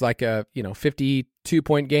Tuesday as like a,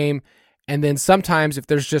 52-point game, and then sometimes if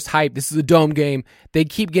there's just hype, this is a dome game, they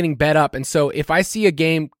keep getting bet up. And so if I see a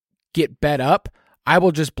game get bet up, I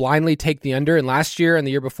will just blindly take the under. And last year and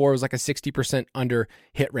the year before it was like a 60% under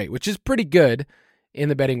hit rate, which is pretty good in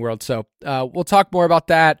the betting world. So we'll talk more about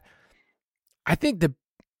that. I think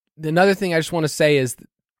another thing I just want to say is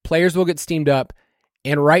players will get steamed up.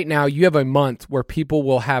 And right now you have a month where people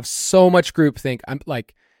will have so much groupthink. I'm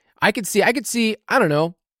like, I could see, I don't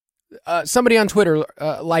know, somebody on Twitter,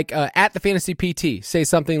 at the Fantasy PT, say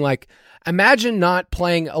something like, imagine not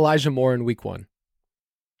playing Elijah Moore in week one.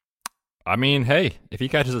 I mean, hey, if he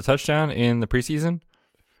catches a touchdown in the preseason,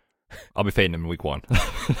 I'll be fading him in week one.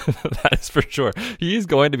 That is for sure. He's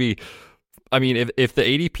going to be, I mean, if the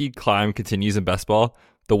ADP climb continues in best ball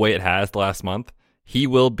the way it has the last month, he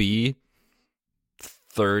will be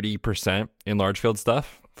 30% in large field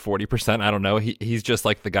stuff, 40%. I don't know. He's just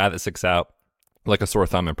like the guy that sticks out like a sore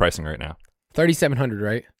thumb in pricing right now. 3,700,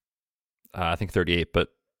 right? I think 38, but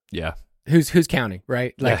yeah. Who's counting,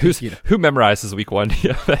 right? Like, yeah, who memorizes week one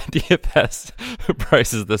DFS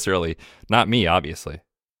prices this early? Not me, obviously.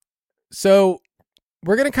 So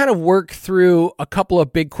we're going to kind of work through a couple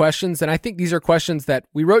of big questions, and I think these are questions that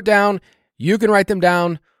we wrote down. You can write them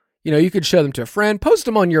down. You could show them to a friend, post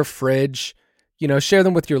them on your fridge, share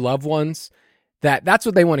them with your loved ones. That's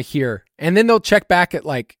what they want to hear. And then they'll check back at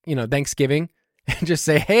Thanksgiving and just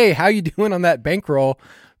say, hey, how you doing on that bankroll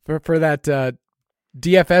for that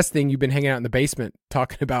DFS thing you've been hanging out in the basement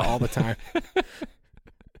talking about all the time.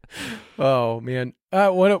 Oh man.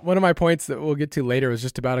 One of my points that we'll get to later was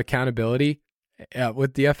just about accountability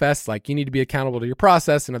with DFS. Like you need to be accountable to your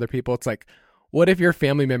process and other people. It's like, what if your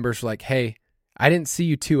family members are like, hey, I didn't see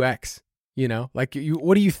you 2X,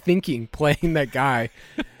 what are you thinking playing that guy?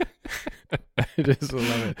 I just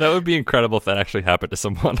love it. That would be incredible if that actually happened to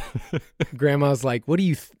someone. Grandma's like, what do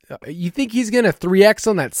you think he's going to 3X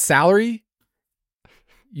on that salary?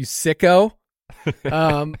 You sicko.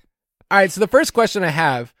 All right. So the first question I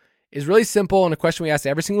have is really simple and a question we ask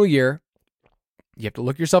every single year. You have to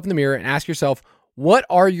look yourself in the mirror and ask yourself, what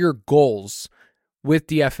are your goals with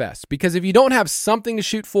DFS? Because if you don't have something to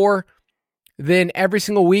shoot for, then every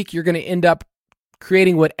single week you're going to end up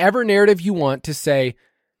creating whatever narrative you want to say,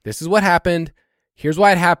 this is what happened. Here's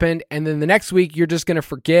why it happened. And then the next week you're just going to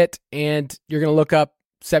forget and you're going to look up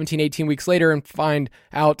 17, 18 weeks later and find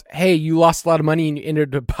out, hey, you lost a lot of money and you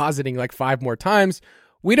ended up depositing like 5 more times.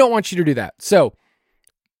 We don't want you to do that. So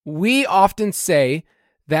we often say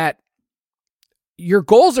that your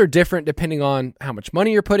goals are different depending on how much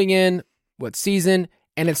money you're putting in, what season,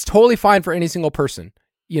 and it's totally fine for any single person.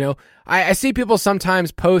 I see people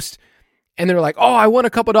sometimes post and they're like, oh, I won a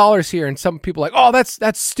couple dollars here. And some people are like, oh,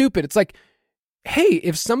 that's stupid. It's like, hey,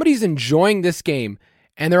 if somebody's enjoying this game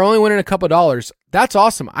and they're only winning a couple dollars, that's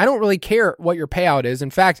awesome. I don't really care what your payout is. In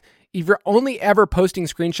fact, if you're only ever posting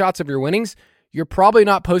screenshots of your winnings, you're probably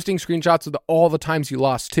not posting screenshots of all the times you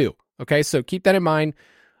lost too. Okay, so keep that in mind.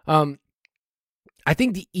 I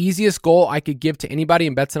think the easiest goal I could give to anybody,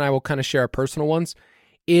 and Betts and I will kind of share our personal ones,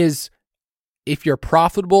 is if you're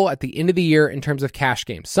profitable at the end of the year in terms of cash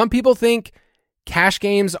games. Some people think cash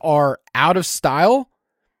games are out of style.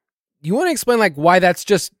 You want to explain like why that's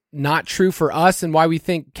just not true for us and why we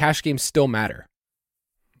think cash games still matter?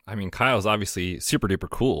 I mean, Kyle's obviously super duper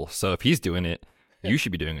cool. So if he's doing it, you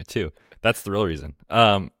should be doing it too. That's the real reason.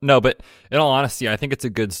 No, but in all honesty, I think it's a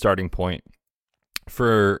good starting point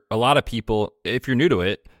for a lot of people if you're new to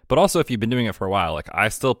it, but also if you've been doing it for a while. Like I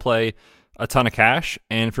still play a ton of cash,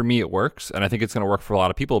 and for me it works, and I think it's going to work for a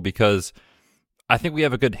lot of people because I think we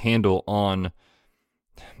have a good handle on,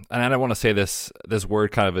 and I don't want to say this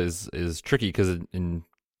word kind of is tricky because in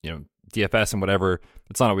DFS and whatever,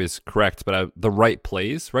 it's not always correct, but the right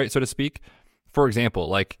plays, right, so to speak. For example,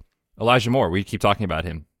 like Elijah Moore, we keep talking about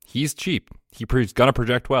him. He's cheap. He's going to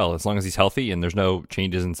project well as long as he's healthy and there's no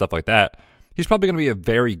changes and stuff like that. He's probably going to be a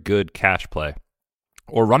very good cash play.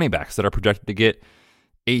 Or running backs that are projected to get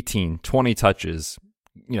 18, 20 touches.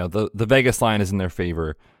 The Vegas line is in their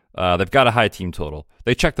favor. They've got a high team total.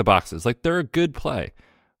 They check the boxes. Like, they're a good play.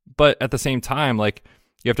 But at the same time, like,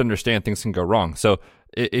 you have to understand things can go wrong. So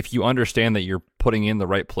if you understand that you're putting in the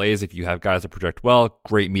right plays, if you have guys that project well,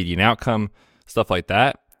 great median outcome, stuff like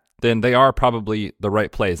that, then they are probably the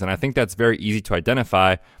right plays. And I think that's very easy to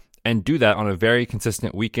identify and do that on a very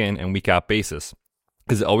consistent week in and week out basis.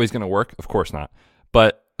 Is it always going to work? Of course not.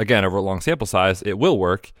 But again, over a long sample size, it will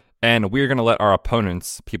work. And we're going to let our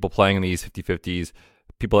opponents, people playing in these 50-50s,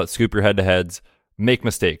 people that scoop your head-to-heads, make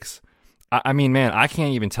mistakes. I mean, man, I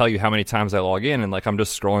can't even tell you how many times I log in and like I'm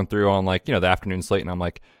just scrolling through on like, the afternoon slate and I'm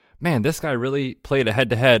like, man, this guy really played a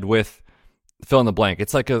head-to-head with fill in the blank.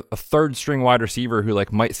 It's like a third string wide receiver who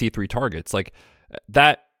like might see 3 targets. Like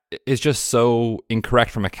that is just so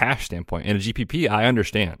incorrect from a cash standpoint. In a GPP, I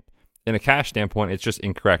understand. In a cash standpoint, it's just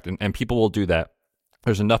incorrect. And people will do that.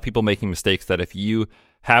 There's enough people making mistakes that if you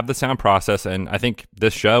have the sound process, and I think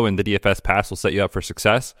this show and the DFS pass will set you up for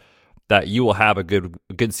success, that you will have a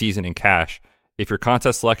good season in cash if your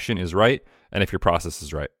contest selection is right and if your process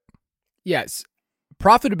is right. Yes.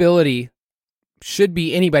 Profitability should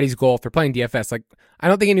be anybody's goal if they're playing DFS. Like, I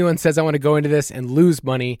don't think anyone says I want to go into this and lose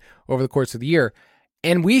money over the course of the year.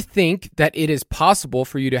 And we think that it is possible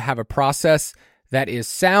for you to have a process that is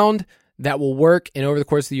sound, that will work, and over the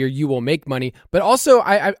course of the year, you will make money. But also,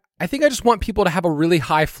 I think I just want people to have a really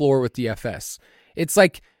high floor with DFS. It's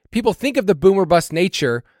like people think of the boom or bust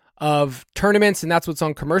nature of tournaments, and that's what's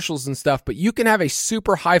on commercials and stuff, but you can have a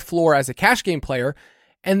super high floor as a cash game player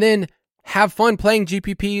and then have fun playing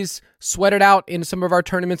GPPs, sweat it out in some of our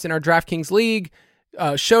tournaments in our DraftKings League,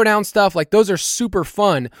 showdown stuff. Like, those are super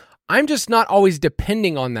fun. I'm just not always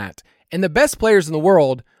depending on that. And the best players in the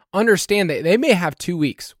world understand that they may have 2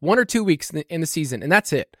 weeks, 1 or 2 weeks in the season, and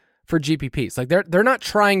that's it for GPPs. Like, they're not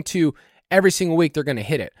trying to every single week they're going to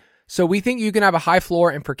hit it. So we think you can have a high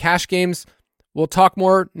floor, and for cash games, we'll talk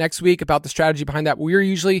more next week about the strategy behind that. We're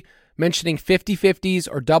usually mentioning 50-50s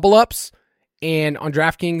or double ups, and on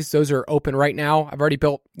DraftKings, those are open right now. I've already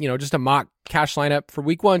built, just a mock cash lineup for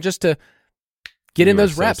week 1 just to get in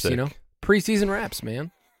those reps, preseason reps,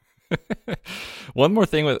 man. One more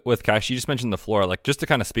thing with cash, you just mentioned the floor, like just to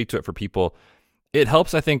kind of speak to it for people, it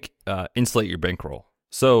helps, I think, insulate your bankroll.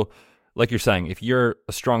 So like you're saying, if you're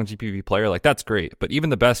a strong GPP player, like that's great, but even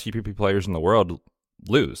the best GPP players in the world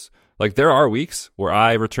lose. Like there are weeks where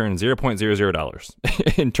I return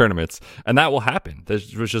 $0.00 in tournaments, and that will happen. There's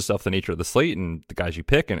just off the nature of the slate and the guys you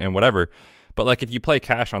pick and whatever. But like if you play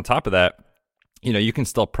cash on top of that, you can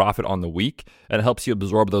still profit on the week, and it helps you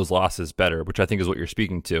absorb those losses better, which I think is what you're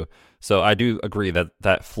speaking to. So I do agree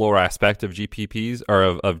that floor aspect of GPPs or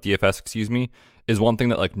of DFS, is one thing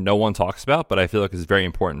that like no one talks about, but I feel like is very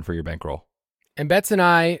important for your bankroll. And Betts and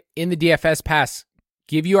I in the DFS pass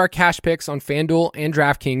give you our cash picks on FanDuel and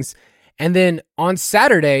DraftKings. And then on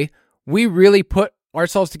Saturday, we really put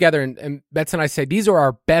ourselves together, and Betts and I say, these are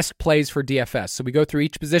our best plays for DFS. So we go through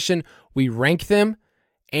each position, we rank them,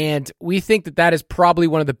 and we think that is probably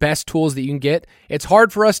one of the best tools that you can get. It's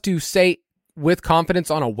hard for us to say with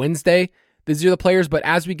confidence on a Wednesday, these are the players, but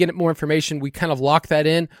as we get more information, we kind of lock that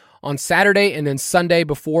in on Saturday and then Sunday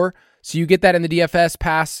before. So you get that in the DFS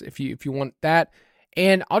pass if you want that.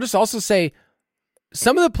 And I'll just also say,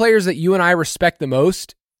 some of the players that you and I respect the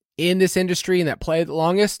most in this industry and that play the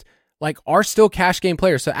longest, like, are still cash game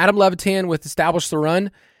players. So Adam Levitan with Establish the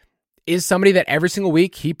Run is somebody that every single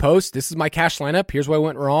week he posts, this is my cash lineup, here's what I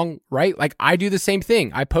went wrong, right? Like, I do the same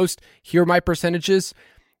thing. I post, here are my percentages.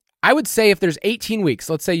 I would say if there's 18 weeks,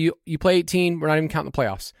 let's say you play 18, we're not even counting the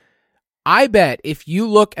playoffs. I bet if you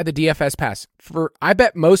look at the DFS pass, I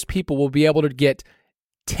bet most people will be able to get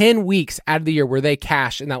 10 weeks out of the year where they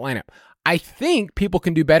cash in that lineup. I think people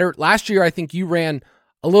can do better. Last year, I think you ran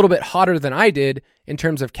a little bit hotter than I did in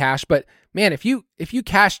terms of cash. But man, if you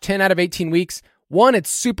cash 10 out of 18 weeks, one, it's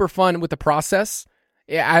super fun with the process.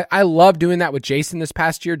 I love doing that with Jason this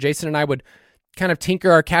past year. Jason and I would kind of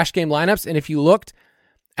tinker our cash game lineups. And if you looked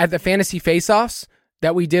at the fantasy face-offs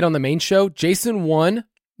that we did on the main show, Jason won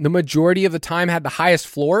the majority of the time, had the highest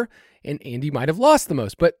floor, and Andy might have lost the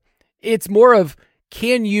most. But it's more of,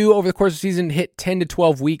 can you, over the course of the season, hit 10 to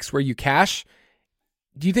 12 weeks where you cash?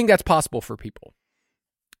 Do you think that's possible for people?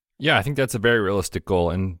 Yeah, I think that's a very realistic goal.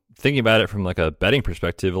 And thinking about it from like a betting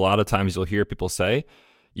perspective, a lot of times you'll hear people say,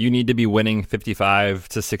 you need to be winning 55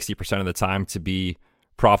 to 60% of the time to be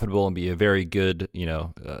profitable and be a very good,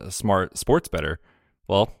 smart sports bettor.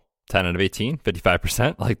 Well, 10 out of 18,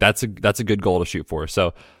 55%, like that's a good goal to shoot for.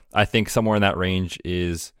 So I think somewhere in that range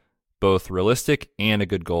is both realistic and a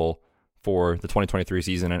good goal for the 2023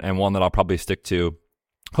 season, and one that I'll probably stick to,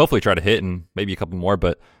 hopefully try to hit, and maybe a couple more,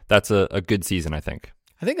 but that's a good season, I think.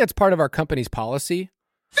 I think that's part of our company's policy.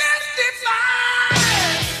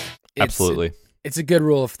 55! Absolutely. It's a good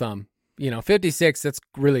rule of thumb. 56, that's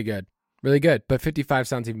really good. Really good. But 55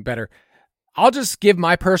 sounds even better. I'll just give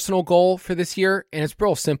my personal goal for this year, and it's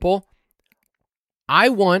real simple. I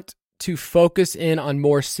want to focus in on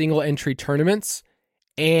more single entry tournaments,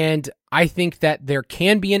 and I think that there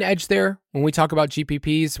can be an edge there when we talk about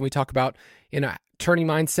GPPs, when we talk about turning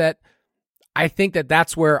mindset. I think that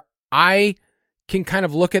that's where I can kind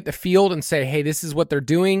of look at the field and say, hey, this is what they're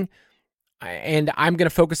doing, and I'm going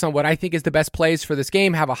to focus on what I think is the best plays for this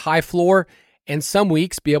game, have a high floor, and some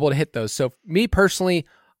weeks be able to hit those. So me personally,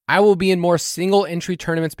 I will be in more single entry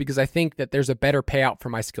tournaments because I think that there's a better payout for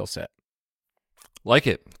my skill set. Like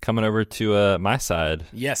it. Coming over to my side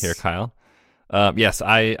here, Kyle. Yes,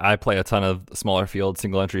 I play a ton of smaller field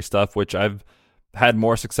single entry stuff, which I've had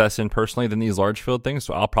more success in personally than these large field things,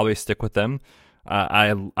 so I'll probably stick with them.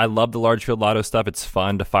 I love the large field lotto stuff. It's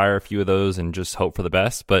fun to fire a few of those and just hope for the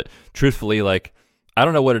best. But truthfully, like, I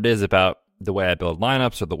don't know what it is about the way I build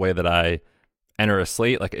lineups or the way that I enter a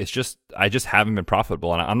slate. Like, it's just, I just haven't been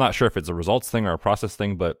profitable. And I'm not sure if it's a results thing or a process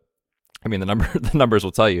thing, but I mean, the numbers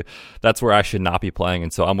will tell you that's where I should not be playing.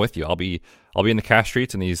 And so I'm with you. I'll be in the cash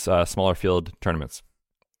streets in these smaller field tournaments.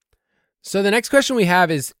 So the next question we have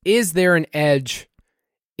is there an edge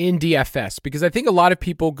in DFS? Because I think a lot of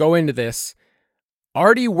people go into this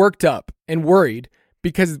already worked up and worried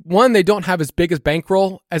because, one, they don't have as big as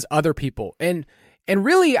bankroll as other people. And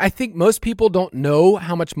really, I think most people don't know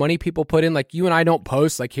how much money people put in. Like, you and I don't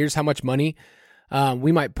post, like, here's how much money.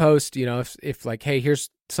 We might post, if like, hey,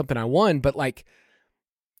 here's something I won. But, like,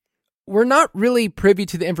 we're not really privy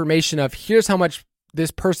to the information of here's how much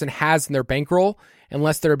this person has in their bankroll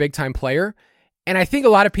unless they're a big-time player. And I think a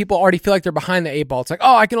lot of people already feel like they're behind the eight ball. It's like,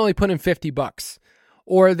 oh, I can only put in $50.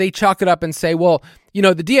 Or they chalk it up and say, well, the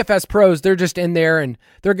DFS pros, they're just in there and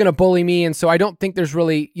they're going to bully me. And so I don't think there's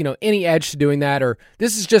really, any edge to doing that, or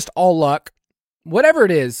this is just all luck. Whatever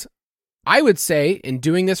it is, I would say in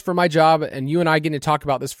doing this for my job, and you and I getting to talk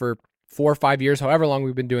about this for 4 or 5 years, however long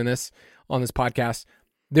we've been doing this on this podcast,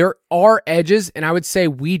 there are edges. And I would say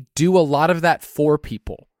we do a lot of that for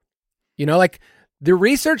people. Like the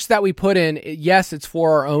research that we put in, yes, it's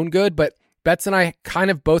for our own good, but Betts and I kind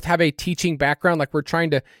of both have a teaching background. Like, we're trying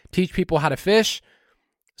to teach people how to fish.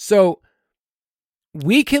 So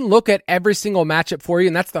we can look at every single matchup for you.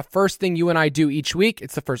 And that's the first thing you and I do each week.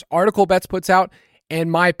 It's the first article Betts puts out. And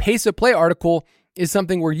my pace of play article is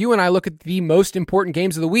something where you and I look at the most important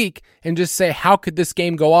games of the week and just say, how could this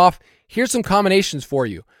game go off? Here's some combinations for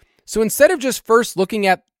you. So instead of just first looking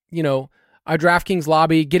at, a DraftKings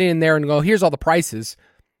lobby, getting in there and go, here's all the prices,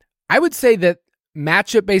 I would say that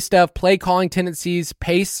matchup-based stuff, play calling tendencies,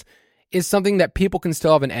 pace is something that people can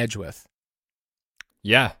still have an edge with.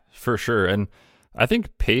 Yeah, for sure. And I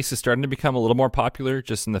think pace is starting to become a little more popular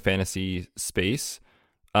just in the fantasy space.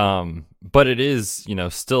 But it is,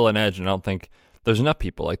 still an edge, and I don't think there's enough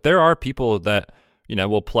people. Like, there are people that,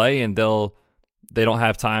 will play and they don't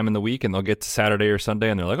have time in the week, and they'll get to Saturday or Sunday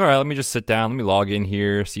and they're like, all right, let me just sit down, let me log in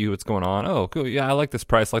here, see what's going on. Oh, cool. Yeah, I like this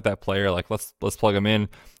price, I like that player. Like, let's plug them in.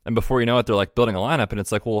 And before you know it, they're like building a lineup, and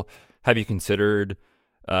it's like, well, have you considered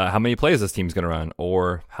how many plays this team's going to run,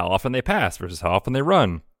 or how often they pass versus how often they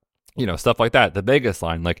run, stuff like that. The Vegas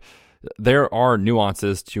line, like, there are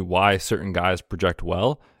nuances to why certain guys project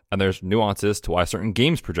well, and there's nuances to why certain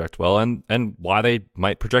games project well and why they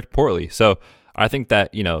might project poorly. So I think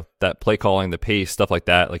that, that play calling, the pace, stuff like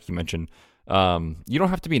that, like you mentioned, you don't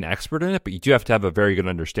have to be an expert in it, but you do have to have a very good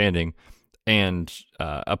understanding and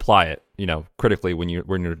apply it, critically when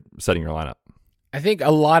you're setting your lineup. I think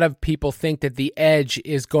a lot of people think that the edge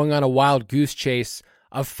is going on a wild goose chase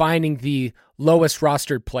of finding the lowest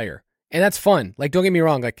rostered player. And that's fun. Like, don't get me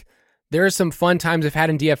wrong. Like, there are some fun times I've had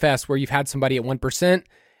in DFS where you've had somebody at 1%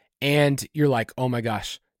 and you're like, oh my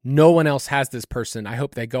gosh, no one else has this person. I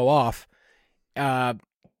hope they go off. My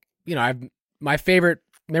favorite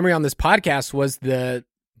memory on this podcast was the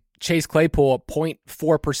Chase Claypool at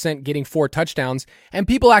 0.4% getting 4 touchdowns, and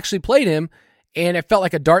people actually played him, and it felt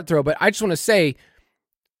like a dart throw. But I just want to say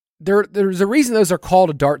there's a reason those are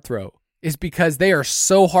called a dart throw, is because they are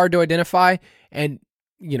so hard to identify, and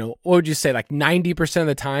what would you say, like 90% of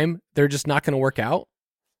the time they're just not going to work out?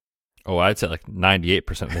 Oh, I'd say like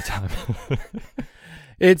 98% of the time.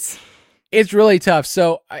 It's really tough.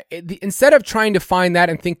 So instead of trying to find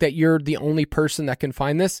that and think that you're the only person that can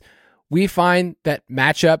find this, we find that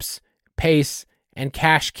matchups, pace, and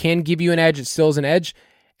cash can give you an edge. It still is an edge.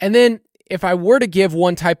 And then if I were to give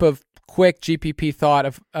one type of quick GPP thought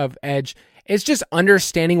of edge, it's just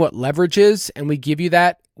understanding what leverage is, and we give you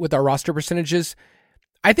that with our roster percentages.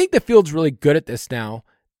 I think the field's really good at this now,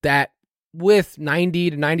 that with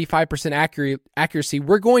 90 to 95% accuracy,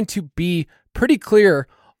 we're going to be pretty clear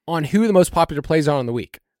on who the most popular plays are on the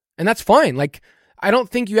week. And that's fine. Like, I don't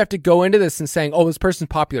think you have to go into this and saying, oh, this person's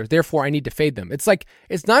popular, therefore I need to fade them. It's like,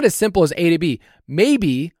 it's not as simple as A to B.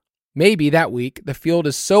 Maybe that week the field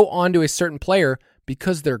is so onto a certain player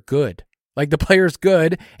because they're good. Like, the player's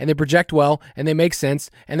good and they project well and they make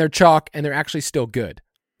sense and they're chalk and they're actually still good.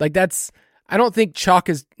 Like, I don't think chalk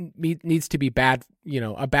needs to be bad,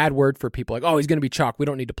 a bad word for people. Like, oh, he's going to be chalk, we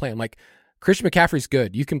don't need to play him. Like, Christian McCaffrey's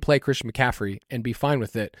good. You can play Christian McCaffrey and be fine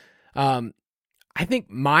with it. I think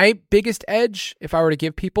my biggest edge, if I were to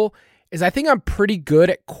give people, is I think I'm pretty good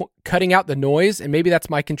at cutting out the noise, and maybe that's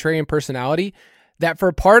my contrarian personality, that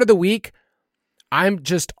for part of the week, I'm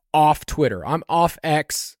just off Twitter. I'm off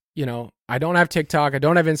X. I don't have TikTok. I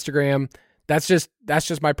don't have Instagram. That's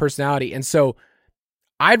just my personality. And so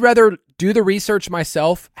I'd rather do the research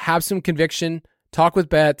myself, have some conviction, talk with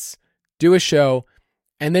bets, do a show,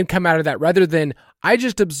 and then come out of that, rather than I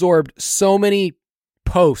just absorbed so many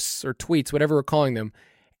posts or tweets, whatever we're calling them,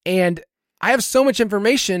 and I have so much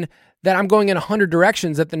information that I'm going in 100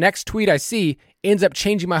 directions that the next tweet I see ends up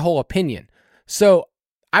changing my whole opinion. So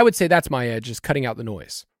I would say that's my edge, is cutting out the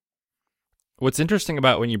noise. What's interesting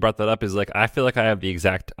about when you brought that up is, like, I feel like I have the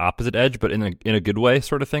exact opposite edge, but in a good way,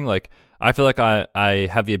 sort of thing. Like, I feel like I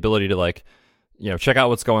have the ability to, like, check out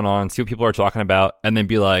what's going on, see what people are talking about, and then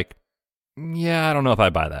be like, yeah, I don't know if I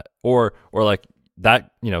buy that. Or like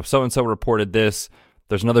that, so-and-so reported this.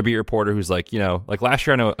 There's another beat reporter who's like, like last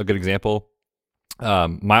year, I know a good example.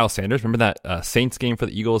 Miles Sanders, remember that Saints game for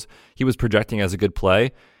the Eagles? He was projecting as a good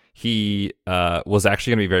play. He was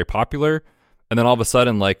actually going to be very popular. And then all of a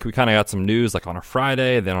sudden, like, we kind of got some news, like on a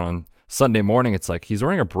Friday, then on Sunday morning, it's like he's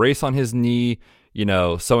wearing a brace on his knee.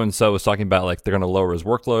 So-and-so was talking about, like, they're going to lower his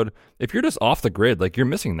workload. If you're just off the grid, like, you're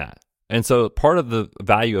missing that. And so part of the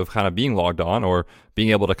value of kind of being logged on or being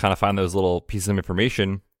able to kind of find those little pieces of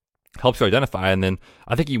information helps you identify. And then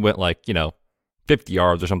I think he went like, 50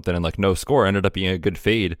 yards or something and like no score, ended up being a good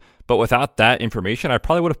fade. But without that information, I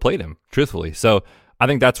probably would have played him, truthfully. So I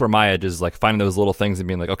think that's where my edge is, like finding those little things and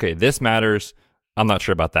being like, okay, this matters. I'm not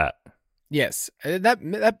sure about that. Yes.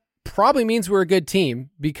 That probably means we're a good team,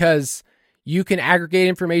 because you can aggregate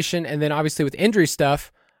information. And then obviously with injury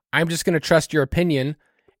stuff, I'm just going to trust your opinion.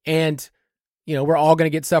 And, we're all going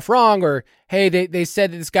to get stuff wrong, or, hey, they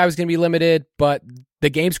said that this guy was going to be limited, but the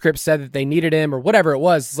game script said that they needed him, or whatever it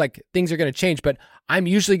was. It's like things are going to change, but I'm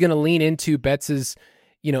usually going to lean into Betts's,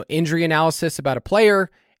 injury analysis about a player.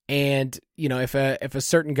 And, if a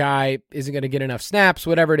certain guy isn't going to get enough snaps,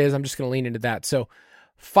 whatever it is, I'm just going to lean into that. So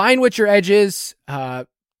find what your edge is,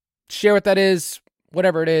 share what that is,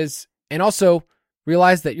 whatever it is. And also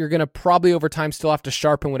realize that you're going to probably over time still have to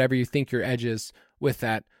sharpen whatever you think your edge is with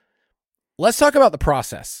that. Let's talk about the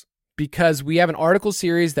process, because we have an article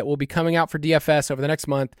series that will be coming out for DFS over the next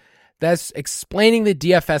month that's explaining the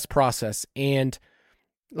DFS process. And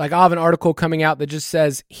like, I'll have an article coming out that just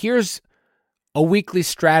says, here's a weekly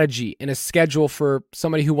strategy and a schedule for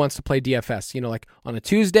somebody who wants to play DFS. Like on a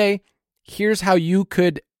Tuesday, here's how you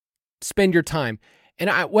could spend your time. And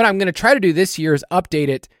what I'm going to try to do this year is update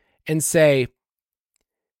it and say,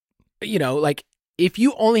 like, if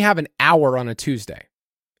you only have an hour on a Tuesday,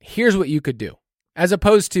 here's what you could do. As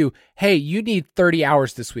opposed to, hey, you need 30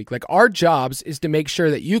 hours this week. Like, our jobs is to make sure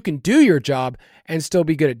that you can do your job and still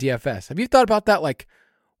be good at DFS. Have you thought about that? Like,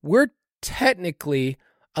 we're technically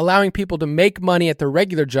allowing people to make money at their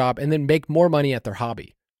regular job and then make more money at their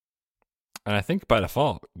hobby. And I think by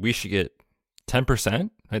default, we should get 10%.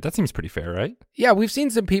 Right? That seems pretty fair, right? Yeah, we've seen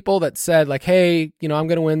some people that said, like, hey, I'm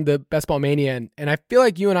going to win the Best Ball Mania. And I feel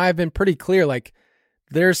like you and I have been pretty clear, like,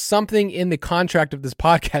 there's something in the contract of this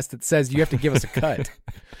podcast that says you have to give us a cut.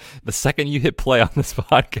 The second you hit play on this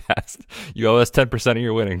podcast, you owe us 10% of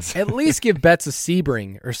your winnings. At least give bets a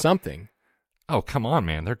Sebring or something. Oh, come on,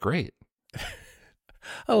 man. They're great.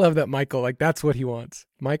 I love that Michael, like that's what he wants.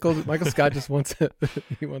 Michael Scott just wants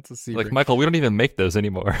he wants a Sebring. Like, Michael, we don't even make those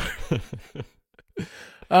anymore.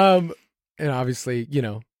 And obviously,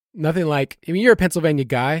 nothing like, you're a Pennsylvania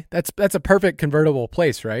guy. That's a perfect convertible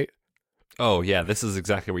place, right? Oh, yeah. This is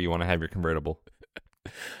exactly where you want to have your convertible.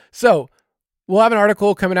 So we'll have an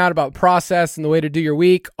article coming out about process and the way to do your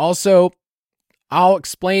week. Also, I'll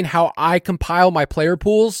explain how I compile my player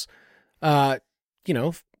pools. How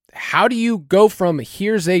do you go from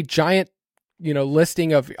here's a giant,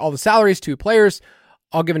 listing of all the salaries to players?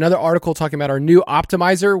 I'll give another article talking about our new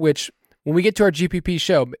optimizer, which when we get to our GPP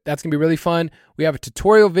show, that's going to be really fun. We have a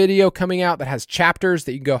tutorial video coming out that has chapters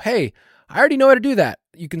that you can go, hey, I already know how to do that.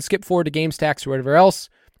 You can skip forward to game stacks or whatever else.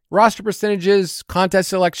 Roster percentages, contest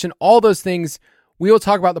selection, all those things. We will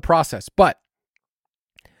talk about the process, but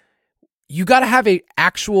you got to have a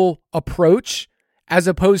actual approach as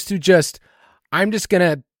opposed to just, I'm just going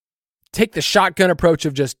to take the shotgun approach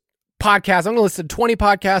of just podcasts. I'm going to listen to 20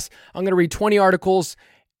 podcasts. I'm going to read 20 articles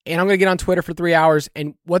and I'm going to get on Twitter for 3 hours.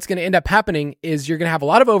 And what's going to end up happening is you're going to have a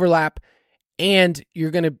lot of overlap and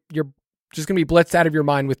you're just going to be blitzed out of your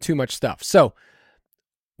mind with too much stuff. So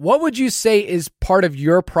what would you say is part of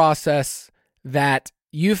your process that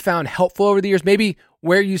you found helpful over the years? Maybe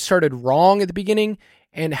where you started wrong at the beginning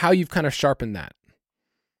and how you've kind of sharpened that.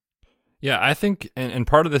 Yeah, I think, and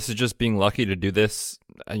part of this is just being lucky to do this,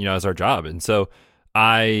 as our job. And so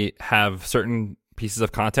I have certain pieces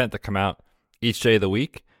of content that come out each day of the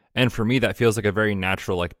week. And for me, that feels like a very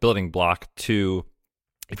natural, like, building block to,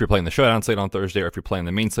 if you're playing the showdown slate on Thursday or if you're playing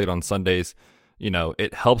the main slate on Sundays,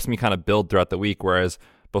 it helps me kind of build throughout the week. Whereas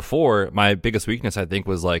before, my biggest weakness, I think,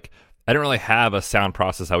 was like, I didn't really have a sound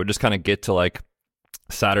process. I would just kind of get to like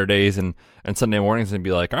Saturdays and Sunday mornings and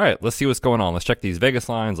be like, all right, let's see what's going on. Let's check these Vegas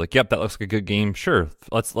lines. Like, yep, that looks like a good game. Sure,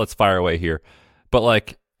 let's fire away here. But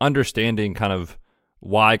like understanding kind of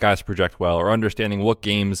why guys project well, or understanding what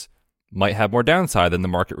games might have more downside than the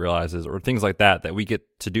market realizes, or things like that we get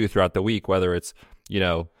to do throughout the week, whether it's,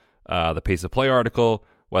 the pace of play article,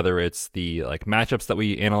 whether it's the like matchups that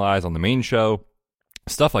we analyze on the main show,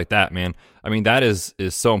 stuff like that, man. I mean, that is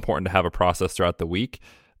so important to have a process throughout the week,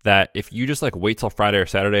 that if you just like wait till Friday or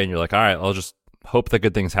Saturday and you're like, all right, I'll just hope that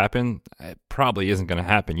good things happen, it probably isn't going to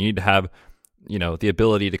happen. You need to have, the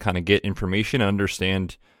ability to kind of get information and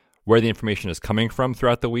understand where the information is coming from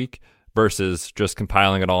throughout the week versus just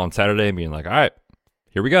compiling it all on Saturday and being like, all right,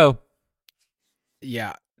 here we go.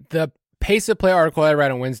 Yeah. The pace of play article I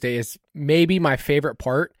read on Wednesday is maybe my favorite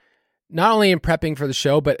part, not only in prepping for the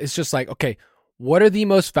show, but it's just like, okay, what are the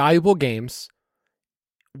most valuable games?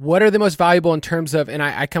 What are the most valuable in terms of, and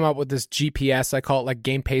I come up with this GPS, I call it like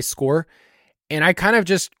game pace score. And I kind of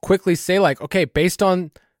just quickly say like, okay, based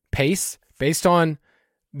on pace, based on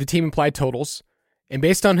the team implied totals, and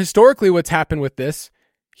based on historically what's happened with this,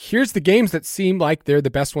 here's the games that seem like they're the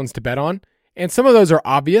best ones to bet on. And some of those are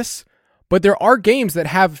obvious, but there are games that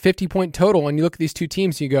have 50-point total. And you look at these two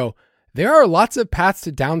teams, and you go, there are lots of paths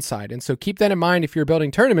to downside. And so keep that in mind if you're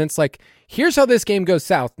building tournaments. Like, here's how this game goes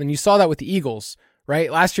south. And you saw that with the Eagles,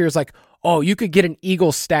 right? Last year it was like, oh, you could get an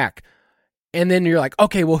Eagles stack. And then you're like,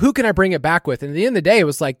 okay, well, who can I bring it back with? And at the end of the day, it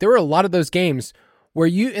was like, there were a lot of those games where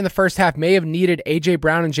you in the first half may have needed A.J.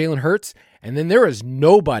 Brown and Jalen Hurts, and then there was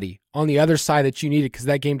nobody on the other side that you needed because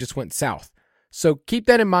that game just went south. So keep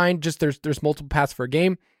that in mind. Just there's multiple paths for a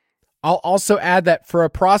game. I'll also add that for a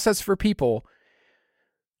process for people,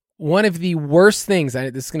 one of the worst things,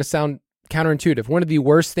 and this is going to sound counterintuitive, one of the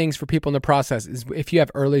worst things for people in the process is if you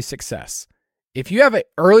have early success. If you have an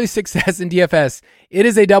early success in DFS, it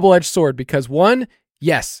is a double-edged sword because one,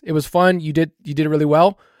 yes, it was fun. You did it really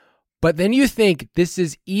well. But then you think, this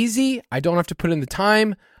is easy. I don't have to put in the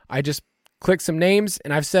time. I just click some names.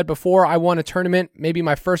 And I've said before, I won a tournament, maybe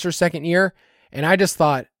my first or second year. And I just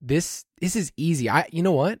thought, this is easy. You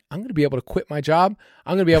know what? I'm going to be able to quit my job.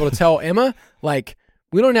 I'm going to be able to tell Emma, like,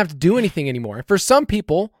 we don't have to do anything anymore. And for some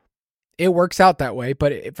people, it works out that way.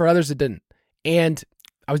 But for others, it didn't. And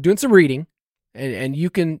I was doing some reading. And you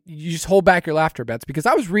just hold back your laughter bets because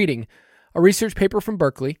I was reading a research paper from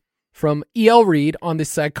Berkeley from E.L. Reed on the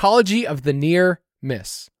psychology of the near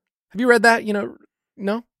miss. Have you read that?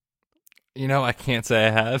 No? I can't say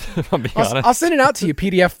I have, if I'm being honest. I'll send it out to you,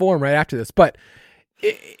 PDF form right after this. But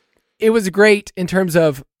it was great in terms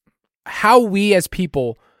of how we as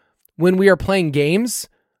people, when we are playing games,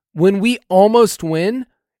 when we almost win,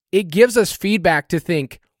 it gives us feedback to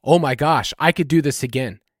think, oh my gosh, I could do this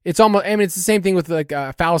again. It's almost, I mean, it's the same thing with like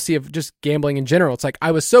a fallacy of just gambling in general. It's like,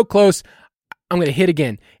 I was so close, I'm going to hit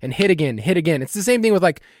again and hit again, hit again. It's the same thing with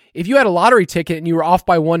like, if you had a lottery ticket and you were off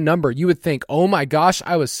by one number, you would think, oh my gosh,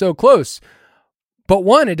 I was so close. But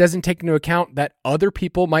one, it doesn't take into account that other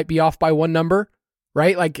people might be off by one number,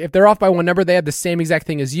 right? Like if they're off by one number, they had the same exact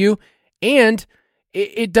thing as you. And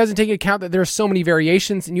it doesn't take into account that there are so many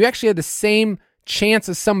variations and you actually had the same chance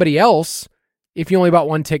as somebody else if you only bought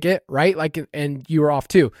one ticket, right? Like, and you were off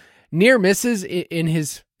too. Near misses in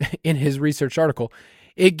his research article,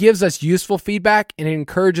 it gives us useful feedback and it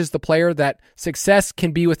encourages the player that success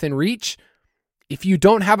can be within reach. If you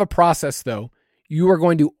don't have a process though, you are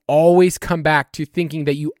going to always come back to thinking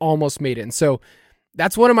that you almost made it. And so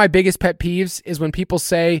that's one of my biggest pet peeves is when people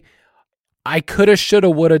say, I coulda, shoulda,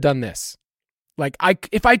 woulda done this. Like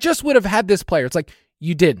if I just would have had this player, it's like,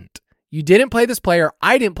 you didn't. You didn't play this player.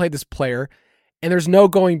 I didn't play this player. And there's no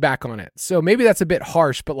going back on it. So maybe that's a bit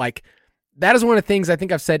harsh, but like that is one of the things I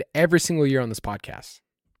think I've said every single year on this podcast.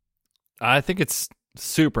 I think it's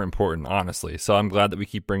super important, honestly. So I'm glad that we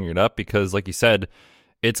keep bringing it up because like you said,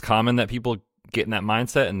 it's common that people get in that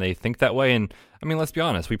mindset and they think that way. And I mean, let's be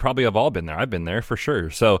honest, we probably have all been there. I've been there for sure.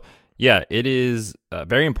 So yeah, it is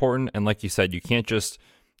very important. And like you said, you can't just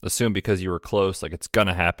assume because you were close, like it's going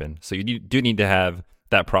to happen. So you do need to have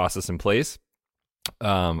that process in place.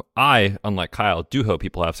 I, unlike Kyle, do hope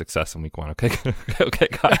people have success in week 1. Okay, okay,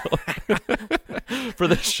 Kyle. For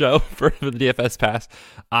this show, for the DFS pass,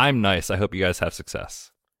 I'm nice. I hope you guys have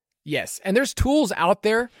success. Yes, and there's tools out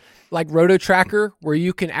there like Roto Tracker where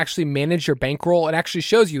you can actually manage your bankroll. It actually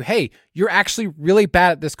shows you, hey, you're actually really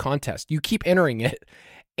bad at this contest. You keep entering it,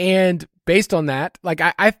 and based on that, like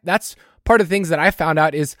I that's part of the things that I found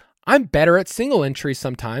out is I'm better at single entry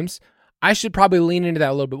sometimes. I should probably lean into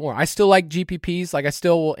that a little bit more. I still like GPPs. Like I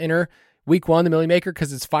still will enter week 1, the Millie Maker,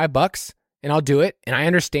 because it's $5 and I'll do it. And I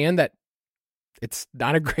understand that it's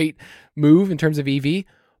not a great move in terms of EV,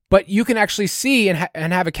 but you can actually see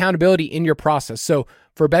and have accountability in your process. So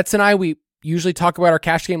for Betts and I, we usually talk about our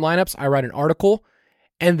cash game lineups. I write an article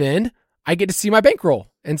and then I get to see my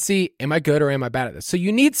bankroll and see, am I good or am I bad at this? So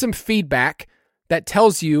you need some feedback that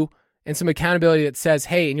tells you and some accountability that says,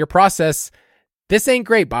 hey, in your process, this ain't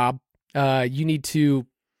great, Bob. You need to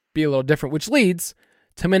be a little different, which leads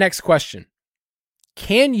to my next question.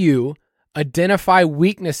 Can you identify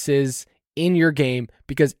weaknesses in your game?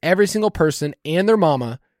 Because every single person and their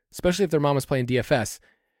mama, especially if their mama's playing DFS,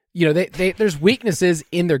 you know, there's weaknesses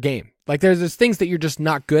in their game. Like there's things that you're just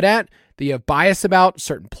not good at, that you have bias about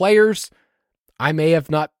certain players. I may have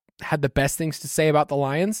not had the best things to say about the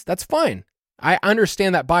Lions. That's fine. I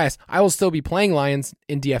understand that bias. I will still be playing Lions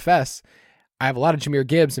in DFS. I have a lot of Jahmyr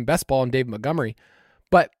Gibbs and best ball and David Montgomery,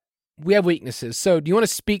 but we have weaknesses. So do you want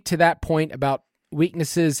to speak to that point about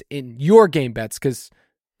weaknesses in your game bets? Because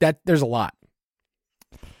there's a lot.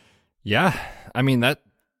 Yeah. I mean,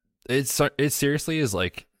 it seriously is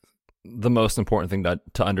like the most important thing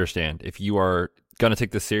to understand if you are going to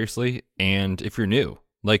take this seriously and if you're new.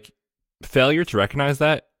 Like failure to recognize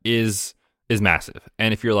that is massive.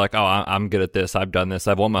 And if you're like, oh, I'm good at this, I've done this,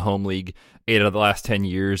 I've won my home league 8 out of the last 10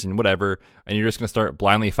 years and whatever, and you're just going to start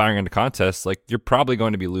blindly firing into contests, like you're probably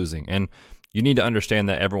going to be losing. And you need to understand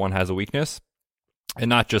that everyone has a weakness and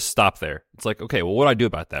not just stop there. It's like, okay, well, what do I do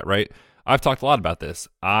about that, right? I've talked a lot about this.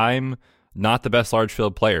 I'm not the best large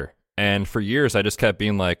field player. And for years, I just kept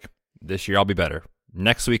being like, this year I'll be better.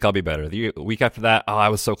 Next week I'll be better. The week after that, oh, I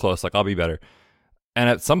was so close, like I'll be better. And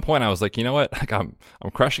at some point I was like, you know what? Like I'm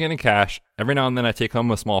crushing it in cash. Every now and then I take home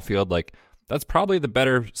a small field. Like that's probably the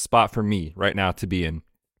better spot for me right now to be in.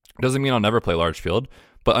 Doesn't mean I'll never play large field,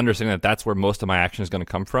 but understanding that that's where most of my action is going to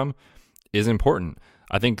come from is important.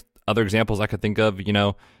 I think other examples I could think of, you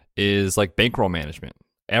know, is like bankroll management.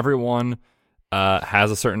 Everyone has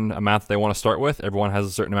a certain amount that they want to start with. Everyone has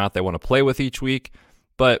a certain amount they want to play with each week,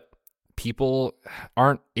 but people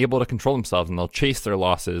aren't able to control themselves and they'll chase their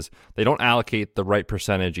losses. They don't allocate the right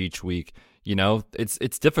percentage each week. You know,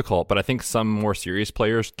 it's difficult, but I think some more serious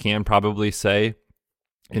players can probably say,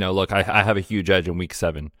 you know, look, I have a huge edge in week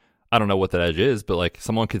 7. I don't know what that edge is, but like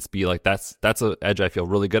someone could be like, that's an edge I feel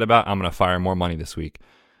really good about. I'm going to fire more money this week.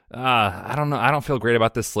 I don't know. I don't feel great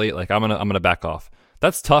about this slate. Like I'm going to back off.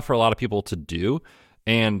 That's tough for a lot of people to do.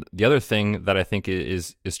 And the other thing that I think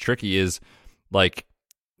is tricky is like,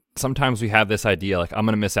 sometimes we have this idea like I'm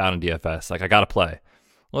going to miss out on DFS. Like I got to play.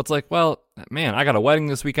 Well, it's like, well, man, I got a wedding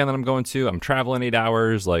this weekend that I'm going to. I'm traveling 8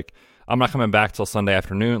 hours. Like I'm not coming back till Sunday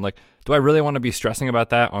afternoon. Like, do I really want to be stressing about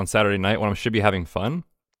that on Saturday night when I should be having fun?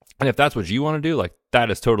 And if that's what you want to do, like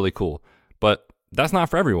that is totally cool. But that's not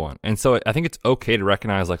for everyone. And so I think it's okay to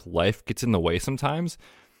recognize like life gets in the way sometimes.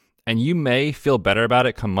 And you may feel better about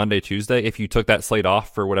it come Monday, Tuesday if you took that slate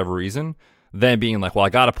off for whatever reason, than being like, well, I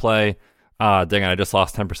got to play. Dang it, I just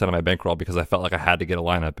lost 10% of my bankroll because I felt like I had to get a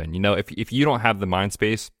lineup in. If you don't have the mind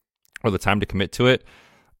space or the time to commit to it,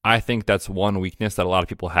 I think that's one weakness that a lot of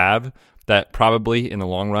people have that probably in the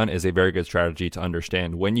long run is a very good strategy to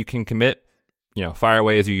understand. When you can commit, fire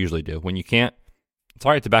away as you usually do. When you can't, it's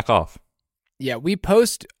all right to back off. Yeah, we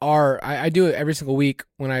post I do it every single week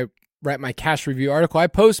when I write my cash review article. I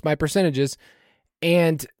post my percentages,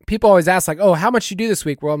 and people always ask like, oh, how much you do this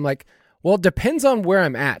week? Well, I'm like, well, it depends on where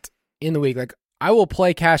I'm at in the week. Like, I will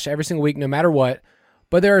play cash every single week no matter what,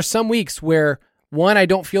 but there are some weeks where, one, I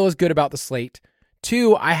don't feel as good about the slate.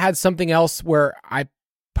 Two, I had something else where I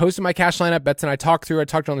posted my cash lineup, Bets and I talked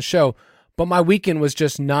on the show, but my weekend was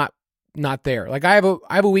just not there. Like, I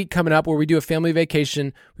have a week coming up where we do a family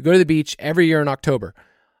vacation. We go to the beach every year in October.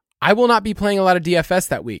 I will not be playing a lot of DFS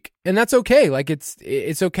that week, and that's okay. Like,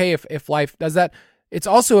 it's okay if life does that. It's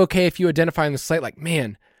also okay if you identify in the slate, like,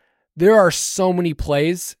 man, there are so many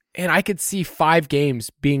plays, and I could see 5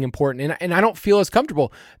 games being important, and I don't feel as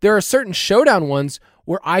comfortable. There are certain showdown ones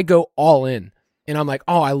where I go all in, and I'm like,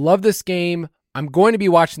 oh, I love this game. I'm going to be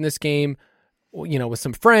watching this game, with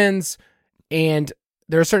some friends, and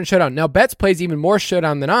there are certain showdown. Now, Betts plays even more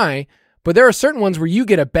showdown than I, but there are certain ones where you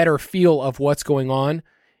get a better feel of what's going on,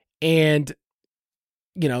 and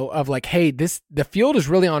of like, hey, the field is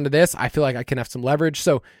really onto this. I feel like I can have some leverage.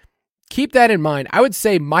 So keep that in mind. I would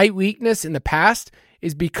say my weakness in the past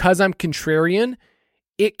is because I'm contrarian.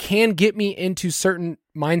 It can get me into certain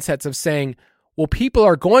mindsets of saying, well, people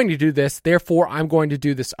are going to do this, therefore I'm going to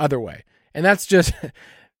do this other way. And that's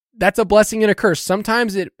a blessing and a curse.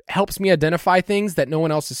 Sometimes it helps me identify things that no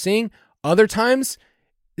one else is seeing. Other times,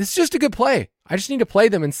 it's just a good play. I just need to play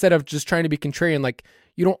them instead of just trying to be contrarian. Like,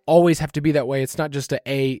 you don't always have to be that way. It's not just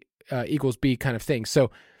A equals B kind of thing.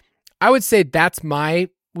 So I would say that's my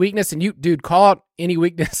weakness. And you, dude, call out any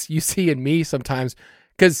weakness you see in me sometimes,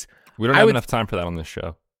 because we don't have enough time for that on this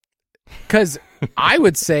show. Because I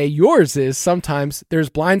would say yours is sometimes there's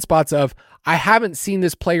blind spots of, I haven't seen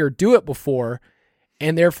this player do it before.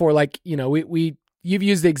 And therefore, like, you've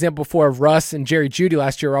used the example before of Russ and Jerry Jeudy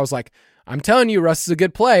last year, where I was like, I'm telling you, Russ is a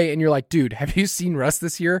good play. And you're like, dude, have you seen Russ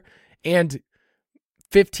this year? And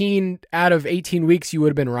 15 out of 18 weeks, you would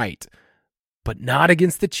have been right, but not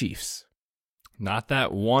against the Chiefs. Not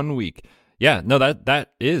that 1 week. Yeah, no,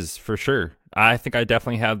 that is for sure. I think I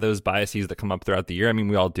definitely have those biases that come up throughout the year. I mean,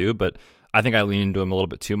 we all do, but I think I lean into them a little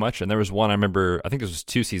bit too much. And there was one I remember, I think this was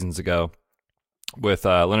 2 seasons ago, with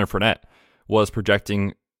Leonard Fournette was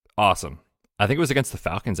projecting awesome. I think it was against the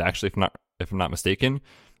Falcons, actually, if I'm not mistaken.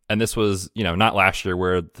 And this was, not last year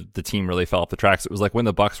where the team really fell off the tracks. It was like when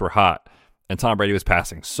the Bucs were hot and Tom Brady was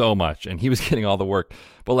passing so much and he was getting all the work.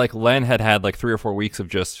 But like Len had like 3 or 4 weeks of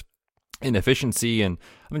just inefficiency, and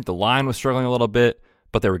I think the line was struggling a little bit,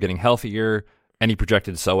 but they were getting healthier, and he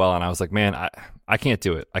projected so well. And I was like, man, I can't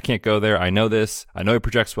do it. I can't go there. I know this. I know he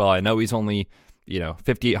projects well. I know he's only,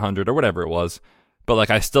 5,800 or whatever it was. But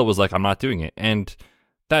like, I still was like, I'm not doing it. And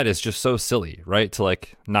that is just so silly, right? To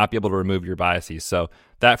like not be able to remove your biases. So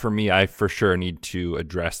that for me, I for sure need to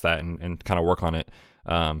address that and kind of work on it.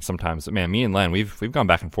 Sometimes, man, me and Len, we've gone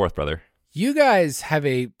back and forth, brother. You guys have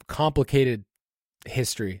a complicated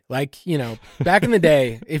history. Like, back in the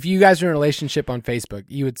day, if you guys were in a relationship on Facebook,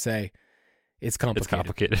 you would say it's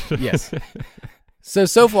complicated. It's complicated. Yes.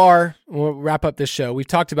 So far, we'll wrap up this show. We've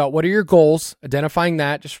talked about what are your goals, identifying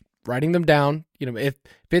that, just writing them down. If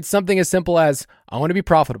it's something as simple as, I want to be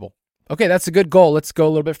profitable. Okay, that's a good goal. Let's go a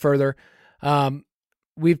little bit further.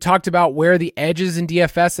 We've talked about where the edges in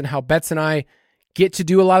DFS and how Bets and I get to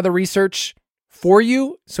do a lot of the research for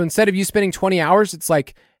you. So instead of you spending 20 hours, it's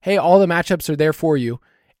like, hey, all the matchups are there for you.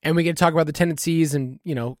 And we get to talk about the tendencies and,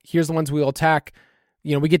 here's the ones we'll attack.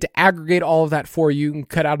 We get to aggregate all of that for you and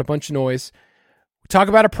cut out a bunch of noise. We talk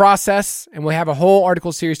about a process, and we'll have a whole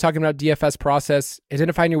article series talking about DFS process,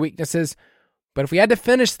 identifying your weaknesses. But if we had to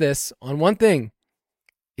finish this on one thing,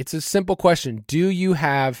 it's a simple question. Do you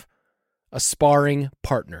have a sparring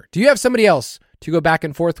partner? Do you have somebody else to go back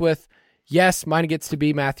and forth with? Yes, mine gets to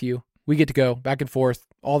be Matthew. We get to go back and forth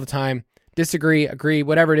all the time. Disagree, agree,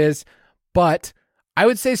 whatever it is. But I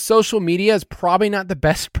would say social media is probably not the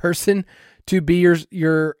best person to be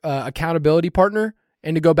your accountability partner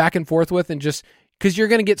and to go back and forth with, and just because you're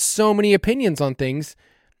going to get so many opinions on things.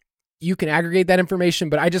 You can aggregate that information,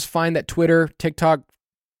 but I just find that Twitter, TikTok,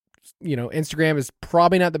 Instagram is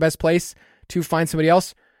probably not the best place to find somebody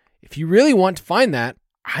else. If you really want to find that,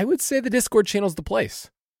 I would say the Discord channel is the place.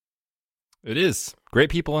 It is. Great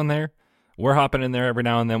people in there. We're hopping in there every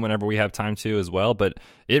now and then whenever we have time to as well, but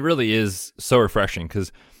it really is so refreshing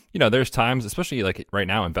because there's times, especially like right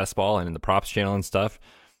now in best ball and in the props channel and stuff,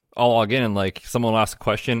 I'll log in and like someone will ask a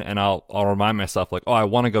question and I'll remind myself like, oh, I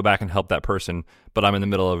want to go back and help that person, but I'm in the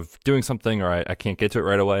middle of doing something or I can't get to it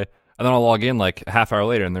right away. And then I'll log in like a half hour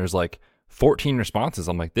later and there's like 14 responses.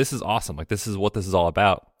 I'm like, this is awesome. Like, this is what this is all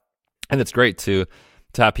about. And it's great to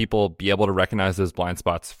have people be able to recognize those blind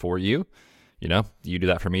spots for you. You do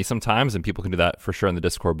that for me sometimes, and people can do that for sure in the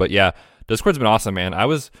Discord. But yeah, Discord's been awesome, man. I'm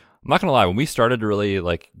not gonna lie, when we started to really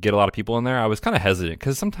like get a lot of people in there, I was kind of hesitant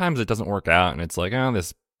because sometimes it doesn't work out, and it's like,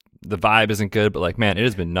 the vibe isn't good. But like, man, it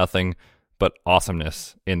has been nothing but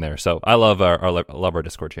awesomeness in there. So I love our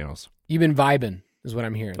Discord channels. You've been vibing, is what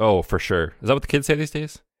I'm hearing. Oh, for sure. Is that what the kids say these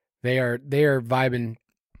days? They are vibing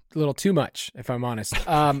a little too much, if I'm honest.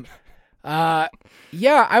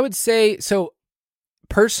 Yeah, I would say so.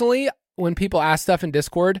 Personally, when people ask stuff in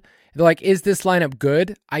Discord, they're like, is this lineup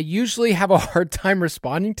good? I usually have a hard time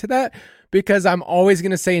responding to that because I'm always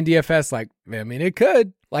going to say in DFS, like, I mean, it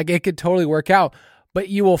could totally work out. But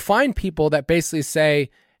you will find people that basically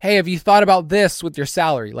say, hey, have you thought about this with your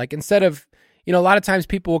salary? Like, instead of, a lot of times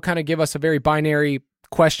people will kind of give us a very binary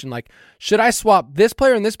question, like, should I swap this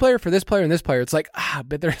player and this player for this player and this player? It's like,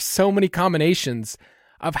 but there's so many combinations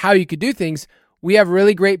of how you could do things. We have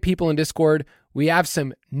really great people in Discord. We have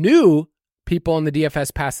some new people in the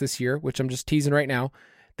DFS Pass this year, which I'm just teasing right now,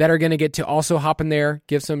 that are going to get to also hop in there,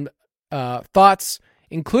 give some thoughts,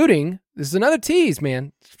 including, this is another tease,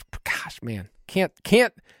 man. Gosh, man,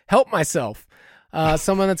 can't help myself.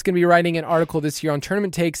 Someone that's going to be writing an article this year on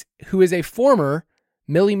Tournament Takes, who is a former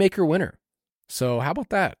Millie Maker winner. So how about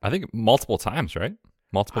that? I think multiple times, right?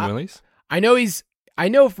 Multiple Millies. I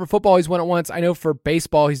know for football he's won it once. I know for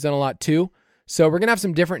baseball he's done a lot too. So we're going to have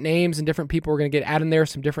some different names and different people we're going to get added in there,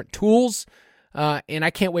 some different tools. And I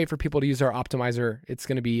can't wait for people to use our optimizer. It's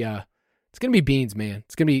going to be beans, man.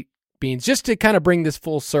 It's going to be beans. Just to kind of bring this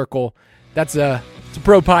full circle. It's a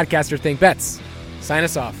pro podcaster thing. Betts, sign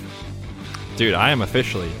us off. Dude, I am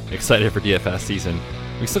officially excited for DFS season.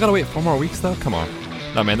 We still got to wait 4 more weeks though? Come on.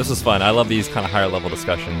 No, man, this was fun. I love these kind of higher level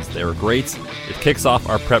discussions. They were great. It kicks off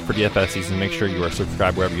our prep for DFS season. Make sure you are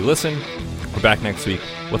subscribed wherever you listen. We're back next week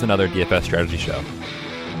with another DFS strategy show.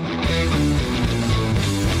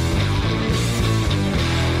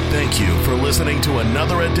 Thank you for listening to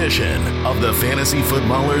another edition of the Fantasy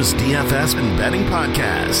Footballers DFS and Betting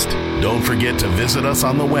Podcast. Don't forget to visit us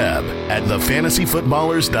on the web at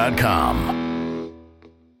thefantasyfootballers.com.